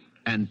find it.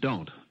 And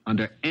don't,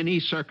 under any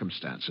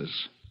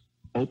circumstances,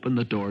 open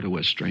the door to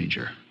a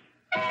stranger.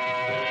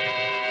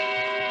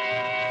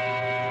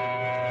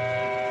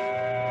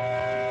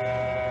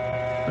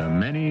 The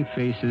many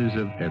faces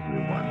of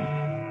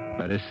everyone,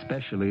 but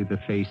especially the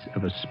face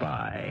of a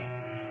spy.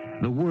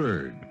 The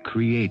word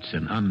creates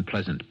an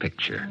unpleasant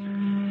picture.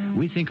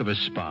 We think of a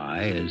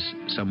spy as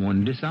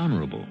someone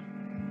dishonorable,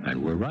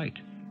 and we're right.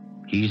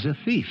 He's a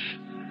thief.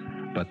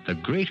 But the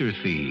greater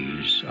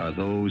thieves are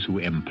those who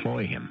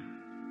employ him.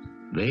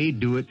 They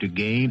do it to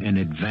gain an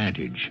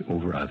advantage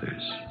over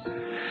others.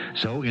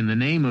 So in the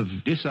name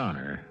of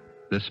dishonor,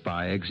 the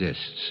spy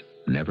exists,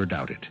 never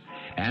doubt it,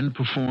 and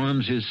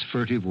performs his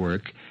furtive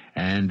work,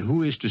 and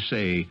who is to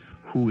say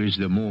who is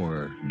the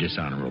more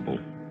dishonorable?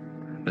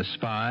 The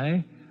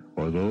spy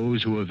or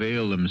those who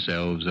avail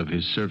themselves of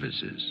his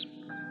services?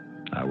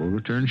 I will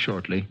return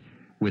shortly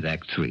with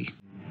Act 3.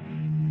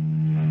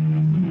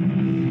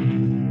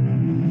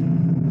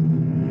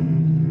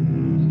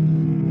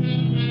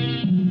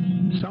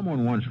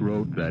 Someone once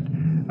wrote that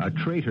a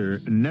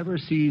traitor never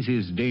sees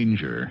his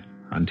danger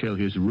until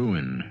his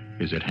ruin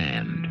is at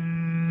hand.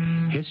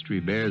 History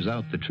bears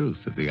out the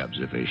truth of the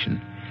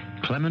observation.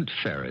 Clem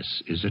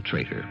Ferris is a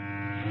traitor.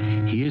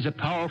 He is a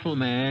powerful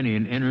man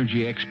in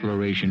Energy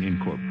Exploration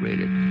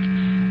Incorporated,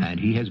 and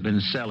he has been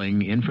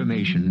selling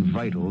information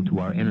vital to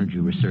our energy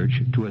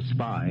research to a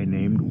spy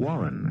named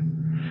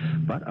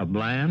Warren. But a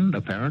bland,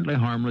 apparently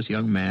harmless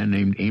young man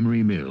named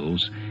Amory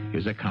Mills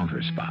is a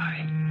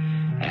counter-spy.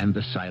 And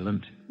the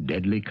silent,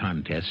 deadly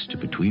contest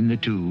between the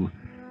two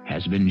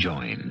has been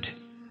joined.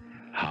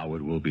 How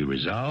it will be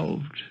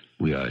resolved,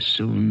 we are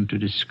soon to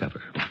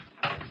discover.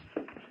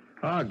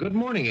 Good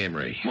morning,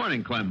 Amory.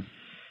 Morning, Clem.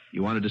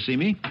 You wanted to see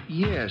me?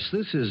 Yes,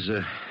 this is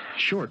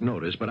short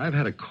notice, but I've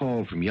had a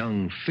call from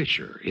young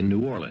Fisher in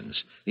New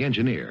Orleans, the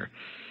engineer.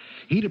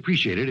 He'd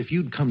appreciate it if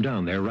you'd come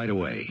down there right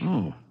away.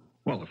 Oh,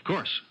 well, of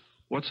course.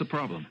 What's the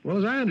problem? Well,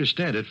 as I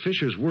understand it,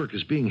 Fisher's work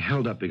is being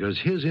held up because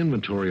his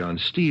inventory on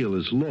steel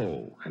is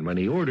low, and when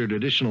he ordered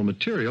additional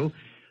material,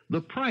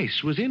 the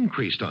price was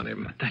increased on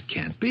him. That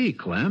can't be,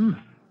 Clem.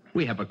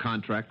 We have a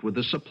contract with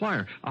the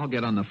supplier. I'll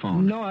get on the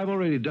phone. No, I've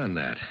already done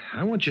that.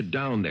 I want you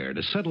down there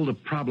to settle the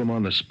problem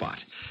on the spot.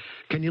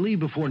 Can you leave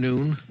before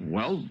noon?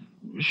 Well,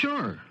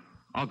 sure.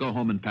 I'll go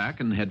home and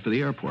pack and head for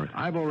the airport.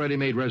 I've already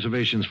made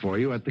reservations for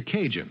you at the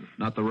Cajun.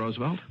 Not the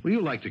Roosevelt? Well,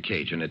 you like the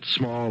Cajun. It's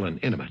small and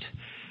intimate.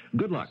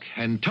 Good luck,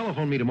 and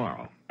telephone me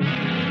tomorrow.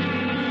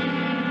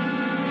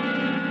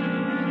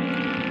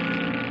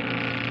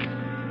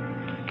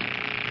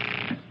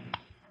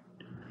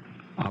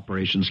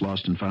 Operations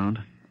Lost and Found?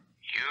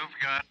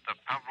 You've got the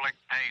public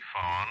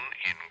payphone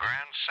in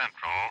Grand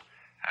Central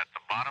at the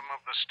bottom of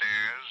the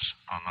stairs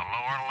on the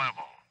lower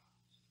level.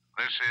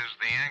 This is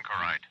the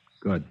anchorite.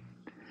 Good.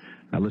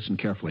 Now listen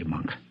carefully,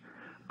 Monk.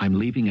 I'm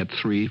leaving at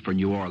 3 for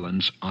New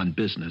Orleans on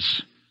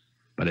business,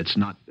 but it's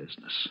not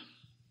business.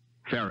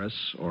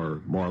 Ferris,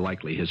 or more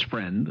likely his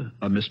friend,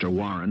 a Mr.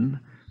 Warren,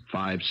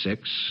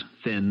 5'6",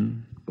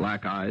 thin,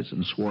 black eyes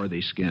and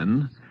swarthy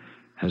skin,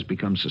 has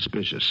become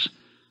suspicious.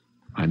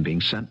 I'm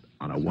being sent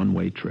on a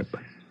one-way trip.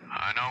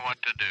 I know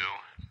what to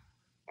do.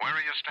 Where are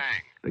you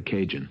staying? The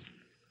Cajun.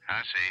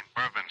 I see.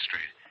 Bourbon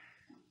Street.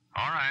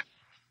 All right.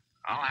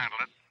 I'll handle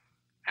it.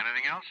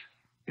 Anything else?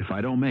 If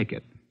I don't make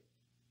it,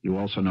 you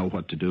also know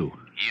what to do.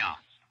 Yeah.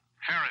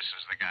 Ferris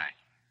is the guy.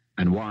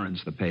 And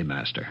Warren's the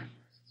paymaster.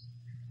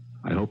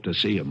 I hope to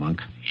see you,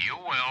 Monk. You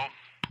will.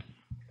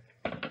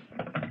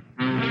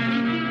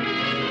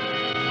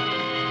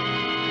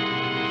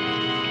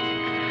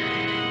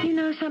 You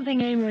know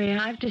something, Amory?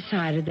 I've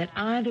decided that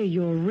either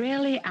you're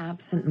really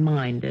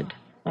absent-minded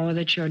or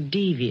that you're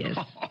devious.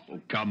 Oh,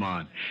 come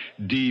on.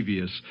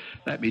 Devious.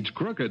 That means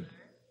crooked.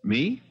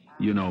 Me?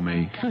 You know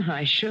me.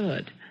 I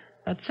should.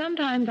 But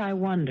sometimes I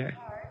wonder.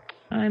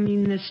 I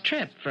mean, this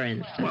trip, for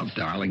instance. Well,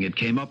 darling, it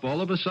came up all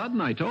of a sudden.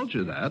 I told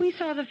you that. We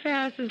saw the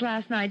Ferrises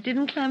last night.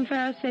 Didn't Clem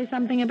Ferris say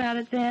something about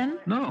it then?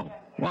 No.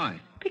 Why?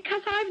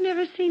 Because I've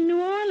never seen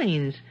New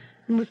Orleans.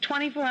 And with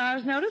 24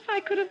 hours' notice,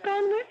 I could have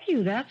gone with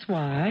you. That's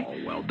why.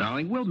 Oh, well,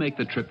 darling, we'll make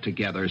the trip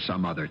together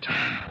some other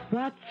time.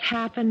 What's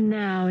happened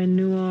now in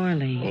New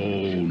Orleans?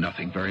 Oh,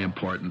 nothing very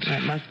important.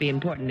 That must be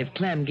important if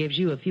Clem gives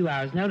you a few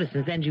hours' notice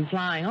and sends you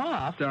flying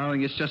off.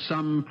 Darling, it's just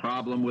some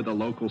problem with a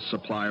local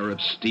supplier of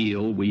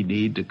steel we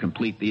need to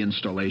complete the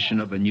installation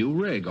of a new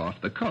rig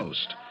off the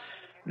coast.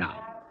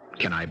 Now,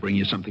 can I bring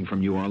you something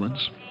from New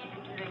Orleans?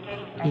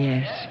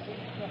 Yes.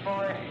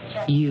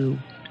 You.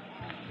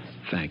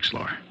 Thanks,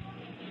 Laura.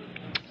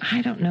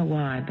 I don't know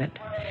why, but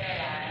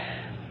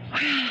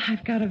well,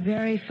 I've got a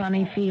very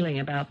funny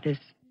feeling about this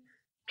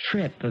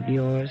trip of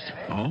yours.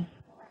 Oh?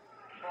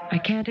 I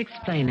can't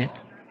explain it.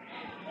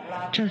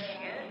 Just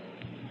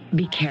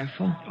be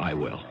careful. I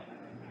will.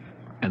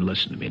 And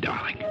listen to me,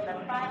 darling.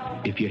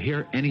 If you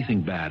hear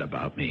anything bad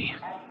about me,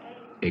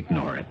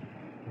 ignore it.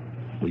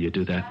 Will you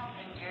do that?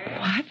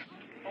 What?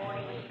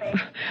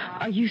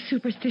 Are you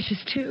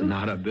superstitious, too?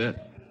 Not a bit.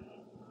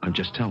 I'm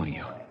just telling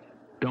you.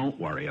 Don't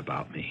worry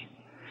about me.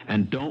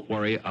 And don't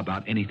worry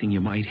about anything you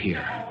might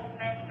hear.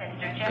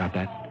 Got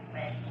that?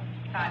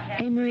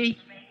 Amory,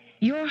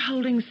 you're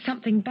holding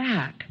something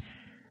back.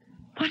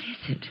 What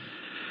is it?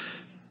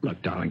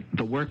 Look, darling,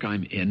 the work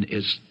I'm in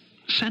is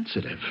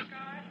sensitive.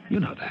 You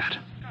know that.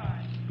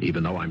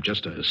 Even though I'm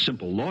just a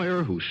simple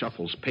lawyer who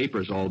shuffles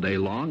papers all day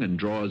long and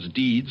draws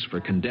deeds for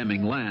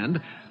condemning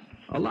land,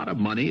 a lot of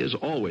money is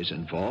always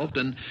involved,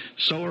 and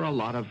so are a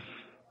lot of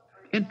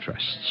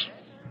interests.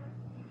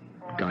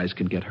 Guys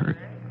can get hurt.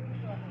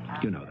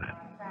 You know that.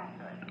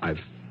 I've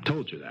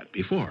told you that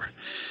before.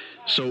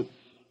 So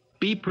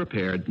be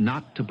prepared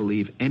not to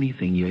believe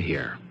anything you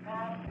hear.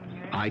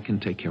 I can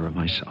take care of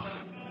myself.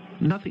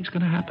 Nothing's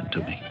going to happen to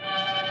me.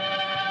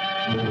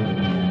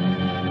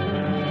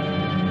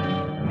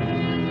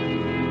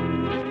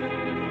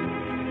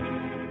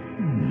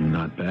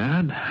 Not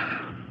bad.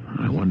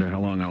 I wonder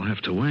how long I'll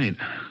have to wait.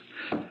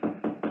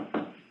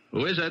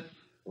 Who is it?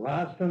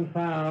 Lost and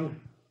found.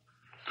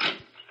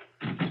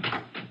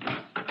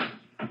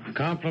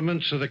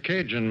 Compliments to the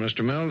Cajun,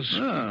 Mr. Mills.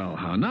 Oh,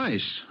 how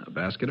nice. A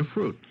basket of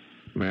fruit.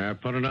 May I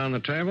put it on the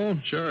table?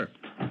 Sure.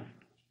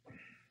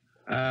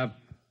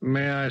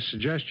 May I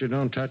suggest you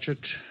don't touch it?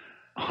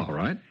 All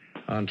right.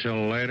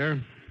 Until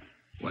later.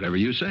 Whatever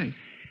you say.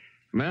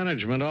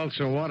 Management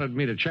also wanted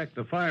me to check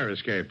the fire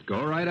escape.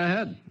 Go right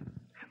ahead.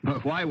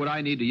 But why would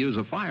I need to use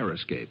a fire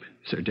escape?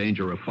 Is there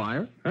danger of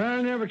fire?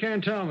 I never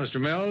can tell,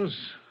 Mr. Mills.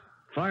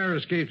 Fire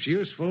escape's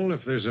useful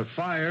if there's a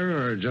fire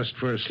or just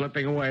for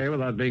slipping away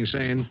without being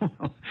seen.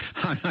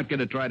 I'm not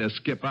going to try to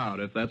skip out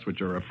if that's what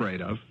you're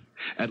afraid of.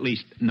 At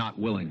least, not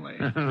willingly.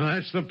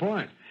 That's the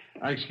point.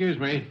 Excuse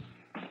me.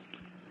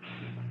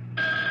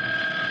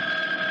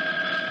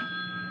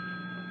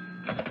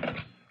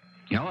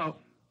 Hello.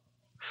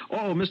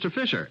 Oh, Mr.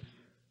 Fisher.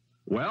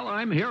 Well,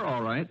 I'm here,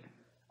 all right.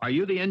 Are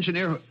you the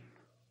engineer who...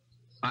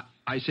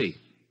 I see.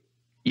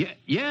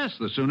 Yes,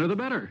 the sooner the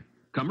better.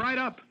 Come right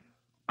up.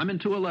 I'm in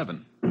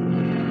 211.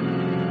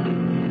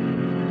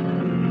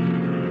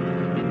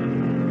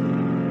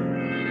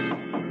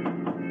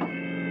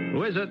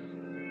 Who is it?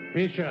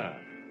 Patricia.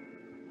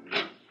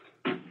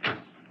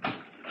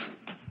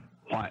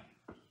 Why,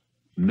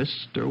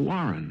 Mr.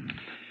 Warren.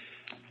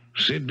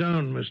 Sit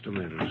down, Mr.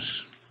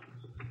 Mills.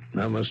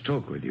 I must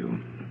talk with you.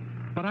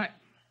 But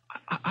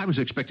I was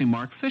expecting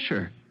Mark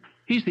Fisher.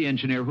 He's the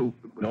engineer who...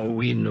 Oh,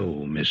 we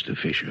know, Mr.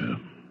 Fisher.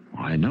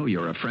 I know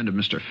you're a friend of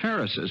Mr.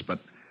 Ferris's, but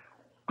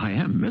I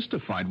am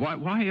mystified.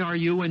 Why are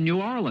you in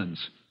New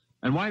Orleans?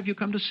 And why have you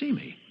come to see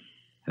me?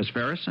 Has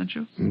Ferris sent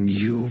you?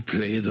 You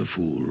play the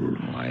fool.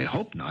 I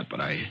hope not, but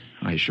I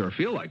sure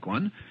feel like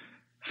one.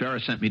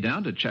 Ferris sent me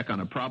down to check on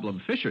a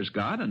problem Fisher's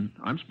got, and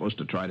I'm supposed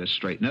to try to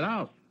straighten it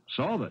out,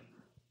 solve it.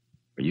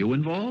 Are you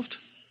involved?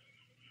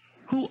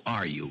 Who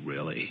are you,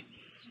 really?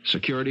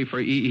 Security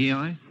for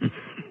EEI?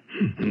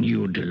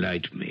 You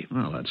delight me.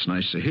 Well, that's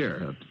nice to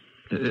hear.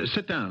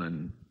 Sit down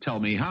and tell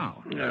me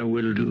how. I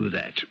will do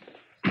that.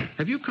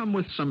 Have you come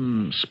with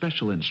some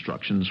special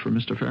instructions for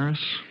Mr.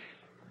 Ferris?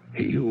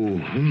 You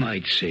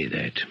might say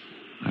that.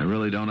 I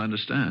really don't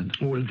understand.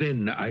 Well,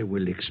 then I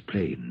will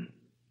explain.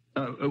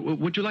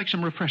 Would you like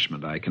some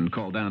refreshment? I can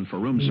call down for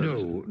room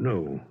service.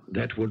 No.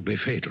 That would be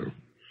fatal.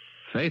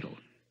 Fatal?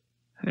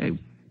 Hey,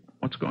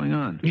 what's going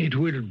on? It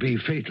will be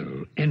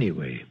fatal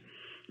anyway.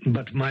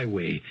 But my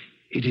way,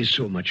 it is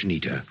so much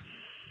neater.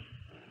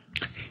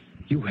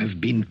 You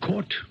have been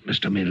caught,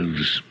 Mr.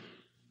 Mills.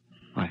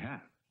 I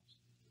have.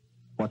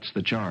 What's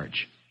the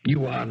charge?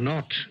 You are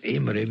not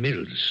Amory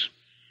Mills.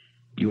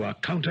 You are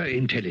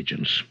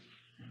counterintelligence.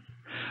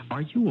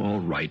 Are you all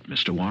right,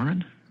 Mr.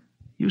 Warren?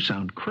 You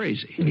sound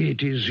crazy.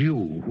 It is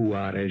you who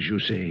are, as you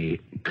say,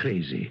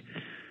 crazy.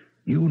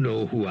 You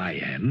know who I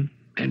am,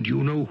 and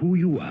you know who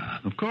you are.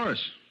 Of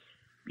course.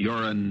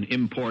 You're an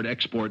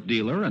import-export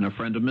dealer and a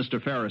friend of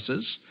Mr.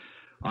 Ferris's.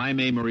 I'm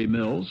Amory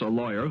Mills, a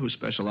lawyer who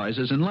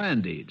specializes in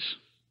land deeds.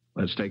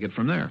 Let's take it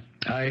from there.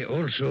 I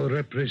also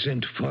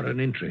represent foreign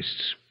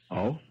interests.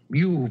 Oh?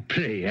 You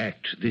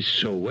play-act this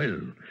so well.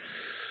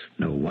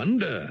 No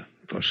wonder,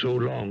 for so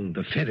long,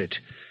 the Ferret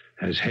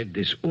has had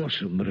this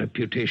awesome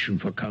reputation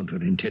for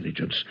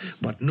counterintelligence,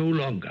 but no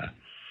longer.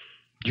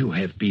 You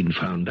have been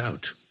found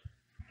out.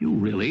 You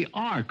really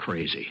are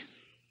crazy.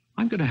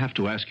 I'm going to have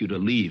to ask you to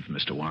leave,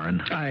 Mr.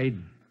 Warren. I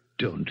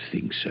don't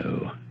think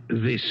so.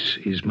 This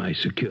is my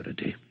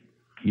security.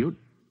 You'd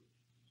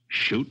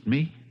shoot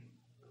me?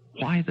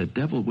 Why the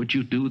devil would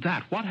you do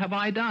that? What have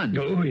I done?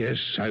 Oh, yes,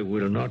 I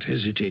will not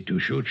hesitate to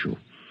shoot you.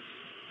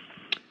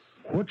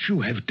 What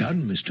you have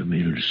done, Mr.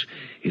 Mills,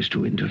 is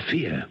to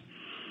interfere.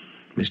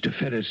 Mr.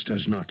 Ferris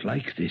does not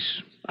like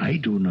this. I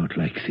do not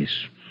like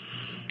this.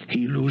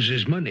 He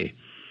loses money.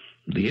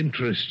 The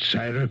interests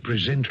I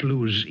represent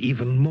lose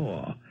even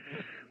more.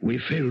 We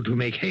fail to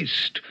make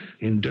haste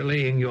in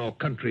delaying your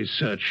country's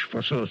search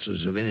for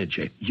sources of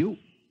energy.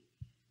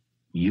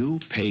 You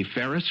pay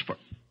Ferris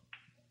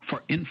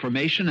for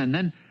information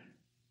and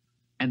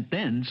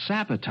then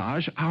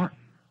sabotage our...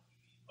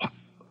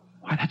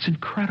 Why, that's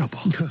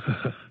incredible.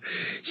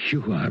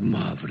 You are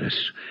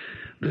marvelous.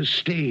 The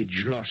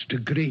stage lost a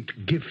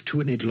great gift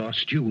when it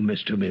lost you,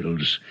 Mr.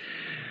 Mills.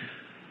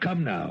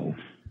 Come now.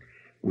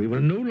 We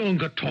will no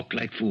longer talk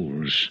like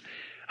fools.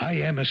 I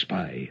am a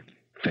spy.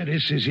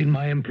 Ferris is in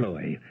my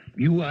employ.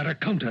 You are a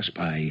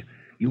counter-spy.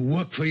 You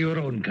work for your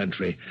own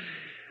country.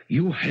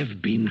 You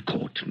have been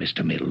caught,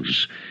 Mr.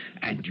 Mills,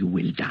 and you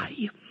will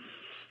die.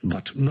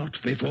 But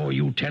not before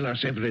you tell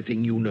us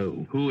everything you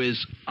know. Who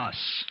is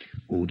us?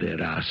 Oh,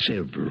 there are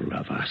several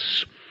of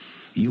us.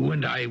 You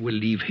and I will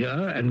leave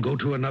here and go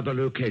to another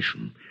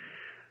location.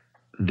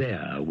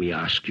 There we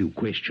ask you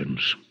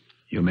questions.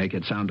 You make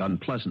it sound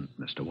unpleasant,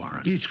 Mr.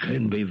 Warren. It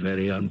can be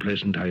very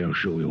unpleasant, I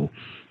assure you.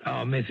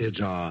 Our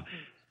methods are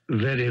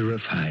very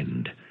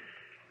refined.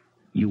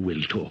 You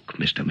will talk,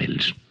 Mr.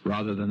 Mills.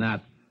 Rather than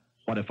that,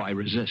 what if I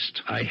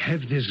resist? I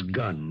have this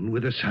gun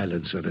with a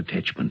silencer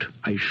attachment.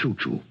 I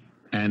shoot you.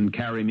 And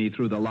carry me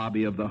through the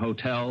lobby of the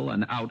hotel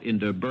and out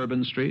into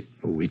Bourbon Street?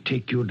 We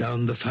take you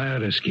down the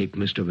fire escape,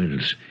 Mr.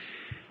 Mills.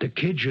 The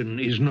Cajun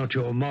is not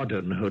your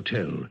modern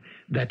hotel.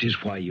 That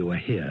is why you are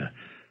here.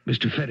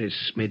 Mr.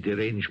 Ferris made the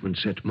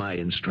arrangements at my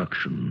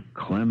instruction.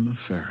 Clem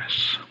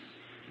Ferris.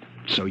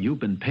 So you've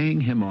been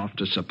paying him off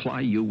to supply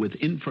you with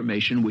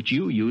information which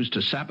you use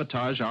to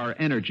sabotage our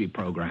energy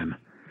program.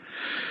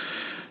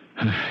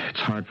 It's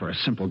hard for a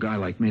simple guy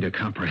like me to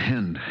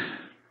comprehend.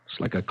 It's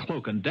like a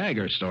cloak and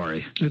dagger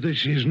story.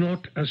 This is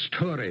not a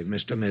story,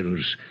 Mr.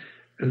 Mills.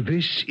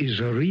 This is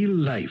a real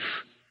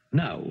life.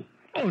 Now,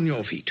 on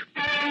your feet.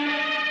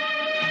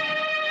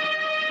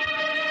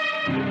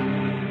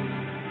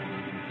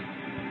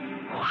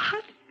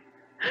 What?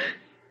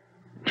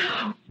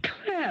 No,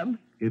 Clem.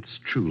 It's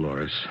true,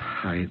 Loris.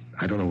 I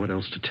don't know what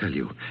else to tell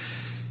you.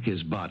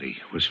 His body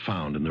was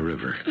found in the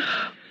river.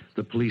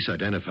 The police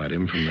identified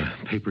him from the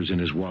papers in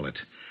his wallet.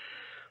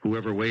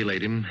 Whoever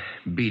waylaid him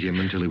beat him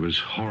until he was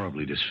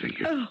horribly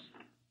disfigured.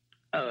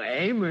 Oh,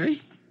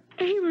 Amory.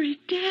 Amory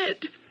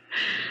dead.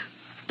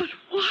 But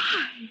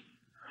why?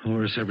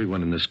 Loris,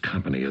 everyone in this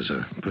company is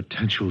a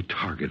potential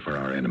target for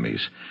our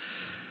enemies.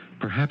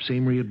 Perhaps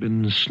Amory had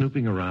been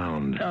snooping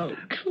around. Oh,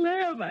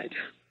 Clem,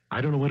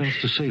 I don't know what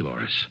else to say,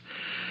 Loris.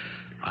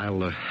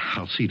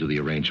 I'll see to the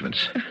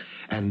arrangements.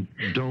 And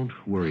don't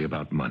worry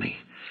about money.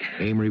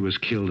 Amory was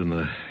killed in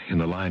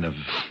the line of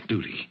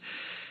duty.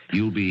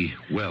 You'll be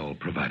well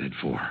provided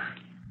for.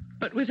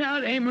 But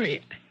without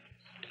Amory,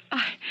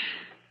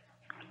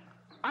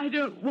 I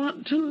don't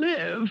want to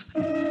live.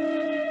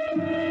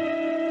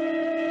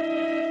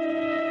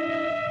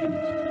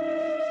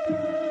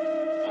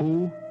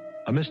 Who?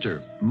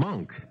 Mr.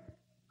 Monk.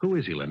 Who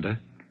is he, Linda?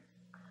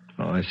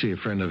 Oh, I see a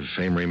friend of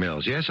Amory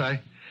Mills. Yes, I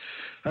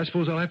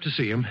suppose I'll have to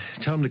see him.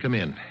 Tell him to come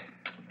in.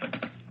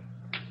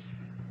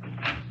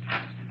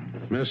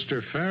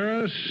 Mr.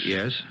 Ferris?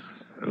 Yes?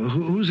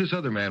 Who's this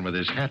other man with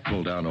his hat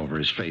pulled down over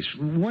his face?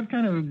 What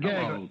kind of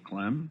gag? Hello,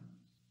 Clem.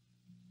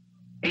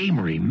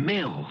 Amory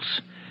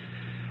Mills.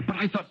 But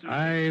I thought...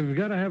 I've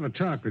got to have a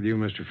talk with you,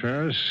 Mr.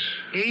 Ferris.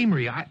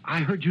 Amory,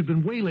 I heard you'd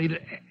been waylaid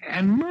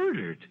and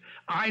murdered.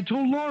 I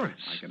told Loris.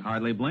 I can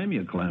hardly blame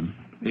you, Clem.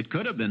 It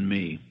could have been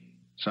me.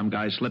 Some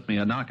guy slipped me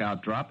a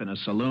knockout drop in a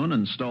saloon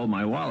and stole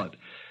my wallet.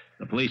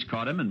 The police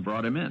caught him and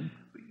brought him in.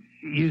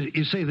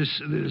 You say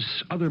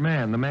this other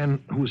man, the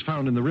man who was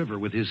found in the river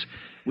with his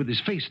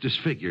face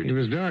disfigured. He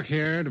was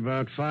dark-haired,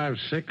 about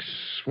 5'6",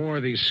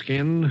 swarthy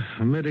skinned,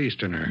 a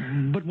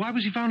Mid-Easterner. But why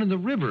was he found in the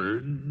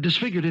river,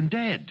 disfigured and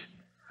dead?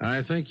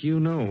 I think you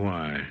know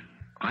why.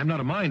 I'm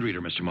not a mind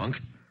reader, Mr. Monk.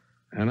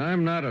 And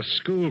I'm not a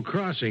school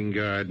crossing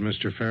guard,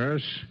 Mr.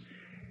 Ferris.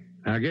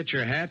 Now get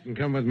your hat and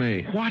come with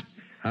me. What?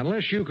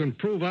 Unless you can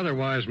prove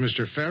otherwise,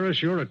 Mr.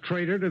 Ferris, you're a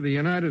traitor to the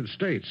United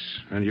States,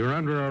 and you're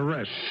under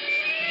arrest.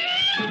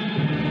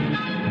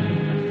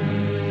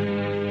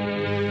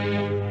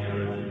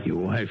 Your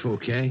wife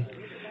okay?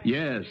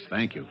 Yes,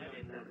 thank you.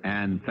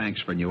 And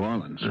thanks for New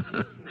Orleans.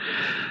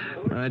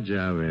 Good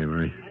job,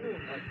 Amory.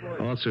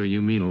 Also,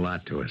 you mean a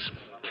lot to us.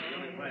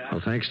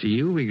 Well, thanks to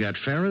you, we got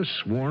Ferris,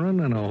 Warren,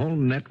 and a whole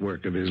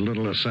network of his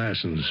little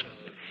assassins.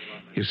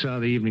 You saw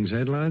the evening's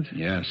headlines?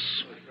 Yes.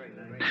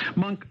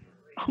 Monk,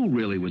 who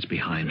really was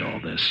behind all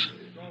this?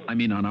 I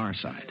mean, on our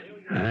side.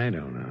 I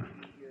don't know.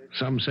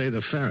 Some say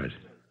the Ferret.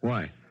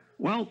 Why?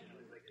 Well,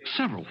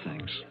 several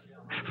things.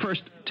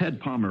 First, Ted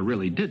Palmer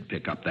really did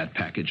pick up that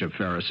package of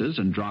Ferris's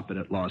and drop it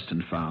at Lost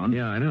and Found.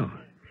 Yeah, I know.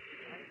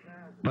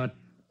 But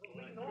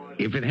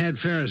if it had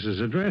Ferris's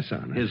address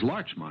on it... His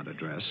Larchmont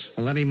address.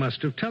 Well, then he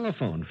must have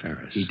telephoned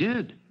Ferris. He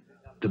did.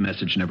 The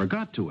message never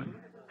got to him.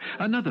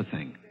 Another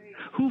thing.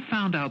 Who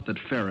found out that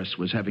Ferris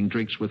was having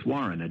drinks with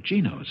Warren at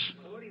Gino's?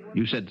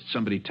 You said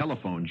somebody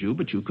telephoned you,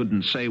 but you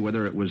couldn't say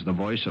whether it was the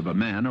voice of a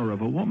man or of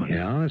a woman.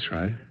 Yeah, that's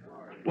right.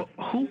 Well,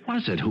 who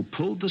was it who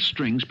pulled the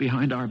strings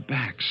behind our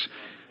backs?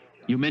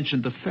 You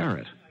mentioned the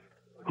Ferret.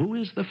 Who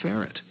is the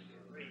Ferret?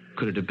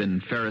 Could it have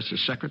been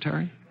Ferris's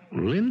secretary?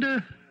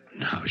 Linda?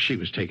 No, she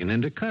was taken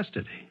into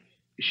custody.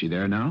 Is she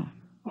there now?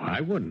 Well,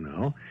 I wouldn't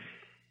know.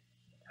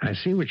 I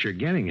see what you're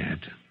getting at.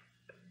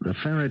 The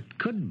Ferret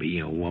could be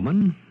a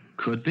woman.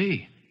 Could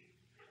be.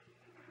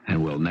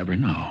 And we'll never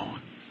know.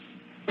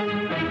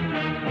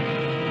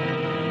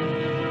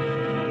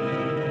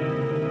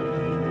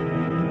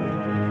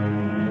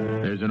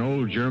 There's an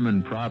old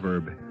German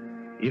proverb,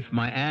 if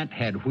my aunt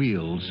had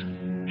wheels,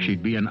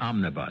 she'd be an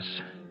omnibus.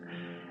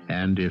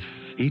 And if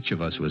each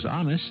of us was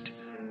honest,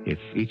 if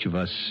each of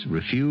us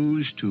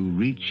refused to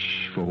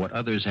reach for what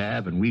others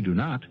have and we do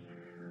not,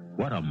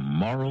 what a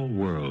moral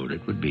world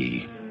it would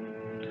be.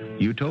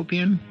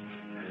 Utopian?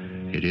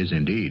 It is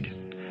indeed.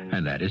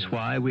 And that is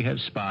why we have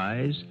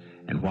spies,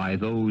 and why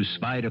those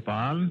spied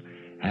upon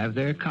have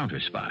their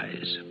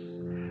counter-spies.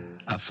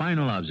 A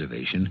final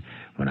observation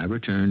when I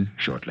return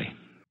shortly.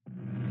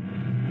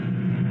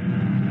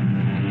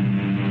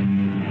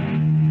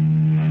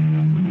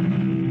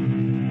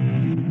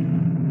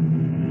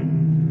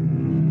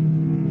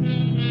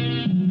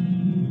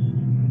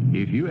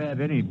 If you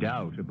have any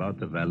doubt about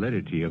the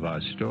validity of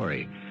our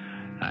story,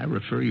 I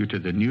refer you to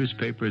the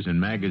newspapers and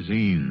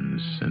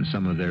magazines and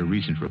some of their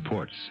recent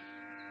reports.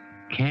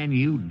 Can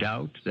you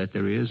doubt that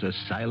there is a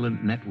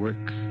silent network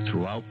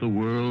throughout the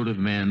world of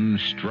men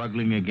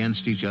struggling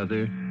against each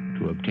other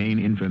to obtain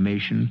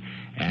information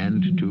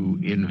and to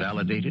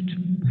invalidate it?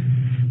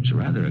 It's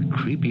rather a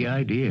creepy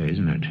idea,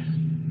 isn't it?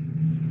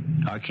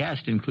 Our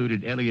cast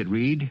included Elliot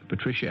Reid,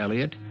 Patricia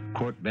Elliot,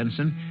 Court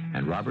Benson,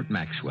 and Robert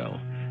Maxwell.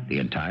 The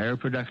entire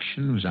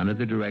production was under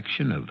the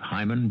direction of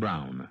Hyman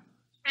Brown.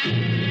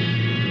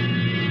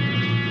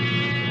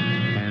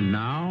 And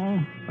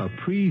now, a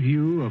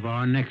preview of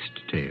our next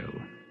tale.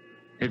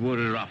 It was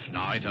a rough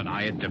night, and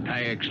I had to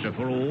pay extra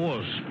for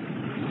oars.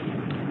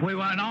 We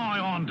were nigh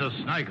on to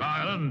Snake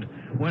Island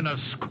when a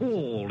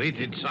squall hit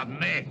it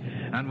suddenly,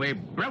 and we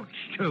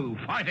broached to,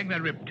 fighting the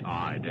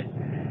riptide.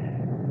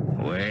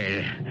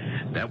 Well,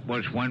 that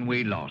was when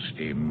we lost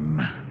him.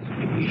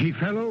 He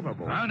fell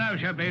overboard. Oh, no,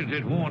 Sir Benson,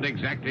 it wasn't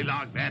exactly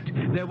like that.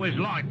 There was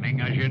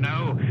lightning, as you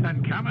know,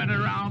 and coming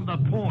around the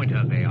point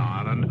of the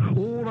island,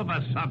 all of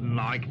a sudden,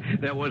 like,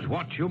 there was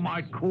what you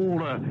might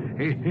call a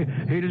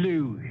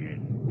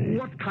illusion.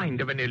 What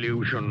kind of an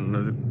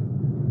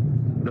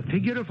illusion? The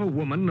figure of a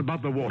woman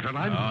above the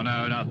waterline? Oh,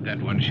 no, not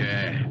that one,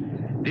 sir.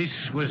 This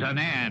was an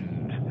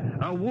hand,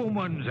 a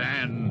woman's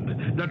hand,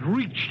 that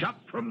reached up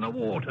from the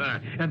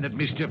water and that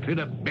Mr.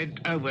 Philip bent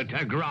over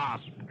to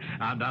grasp.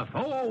 And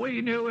before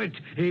we knew it,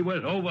 he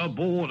was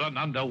overboard and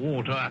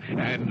underwater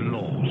and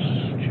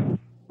lost.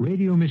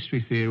 Radio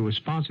Mystery Theater was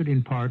sponsored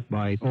in part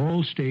by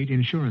Allstate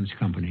Insurance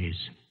Companies.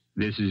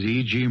 This is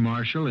E.G.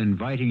 Marshall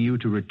inviting you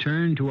to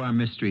return to our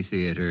Mystery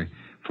Theater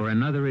for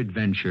another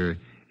adventure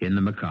in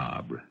the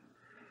macabre.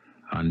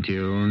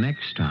 Until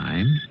next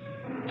time,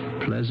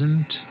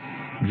 pleasant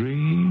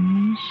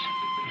dreams.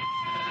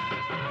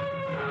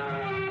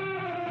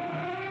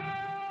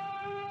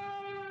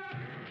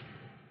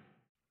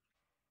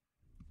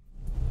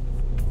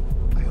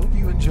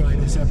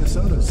 this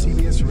episode of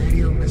CBS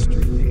Radio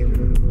Mystery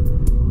Theater.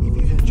 If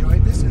you've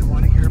enjoyed this and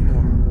want to hear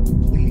more,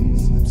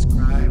 please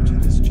subscribe to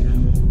this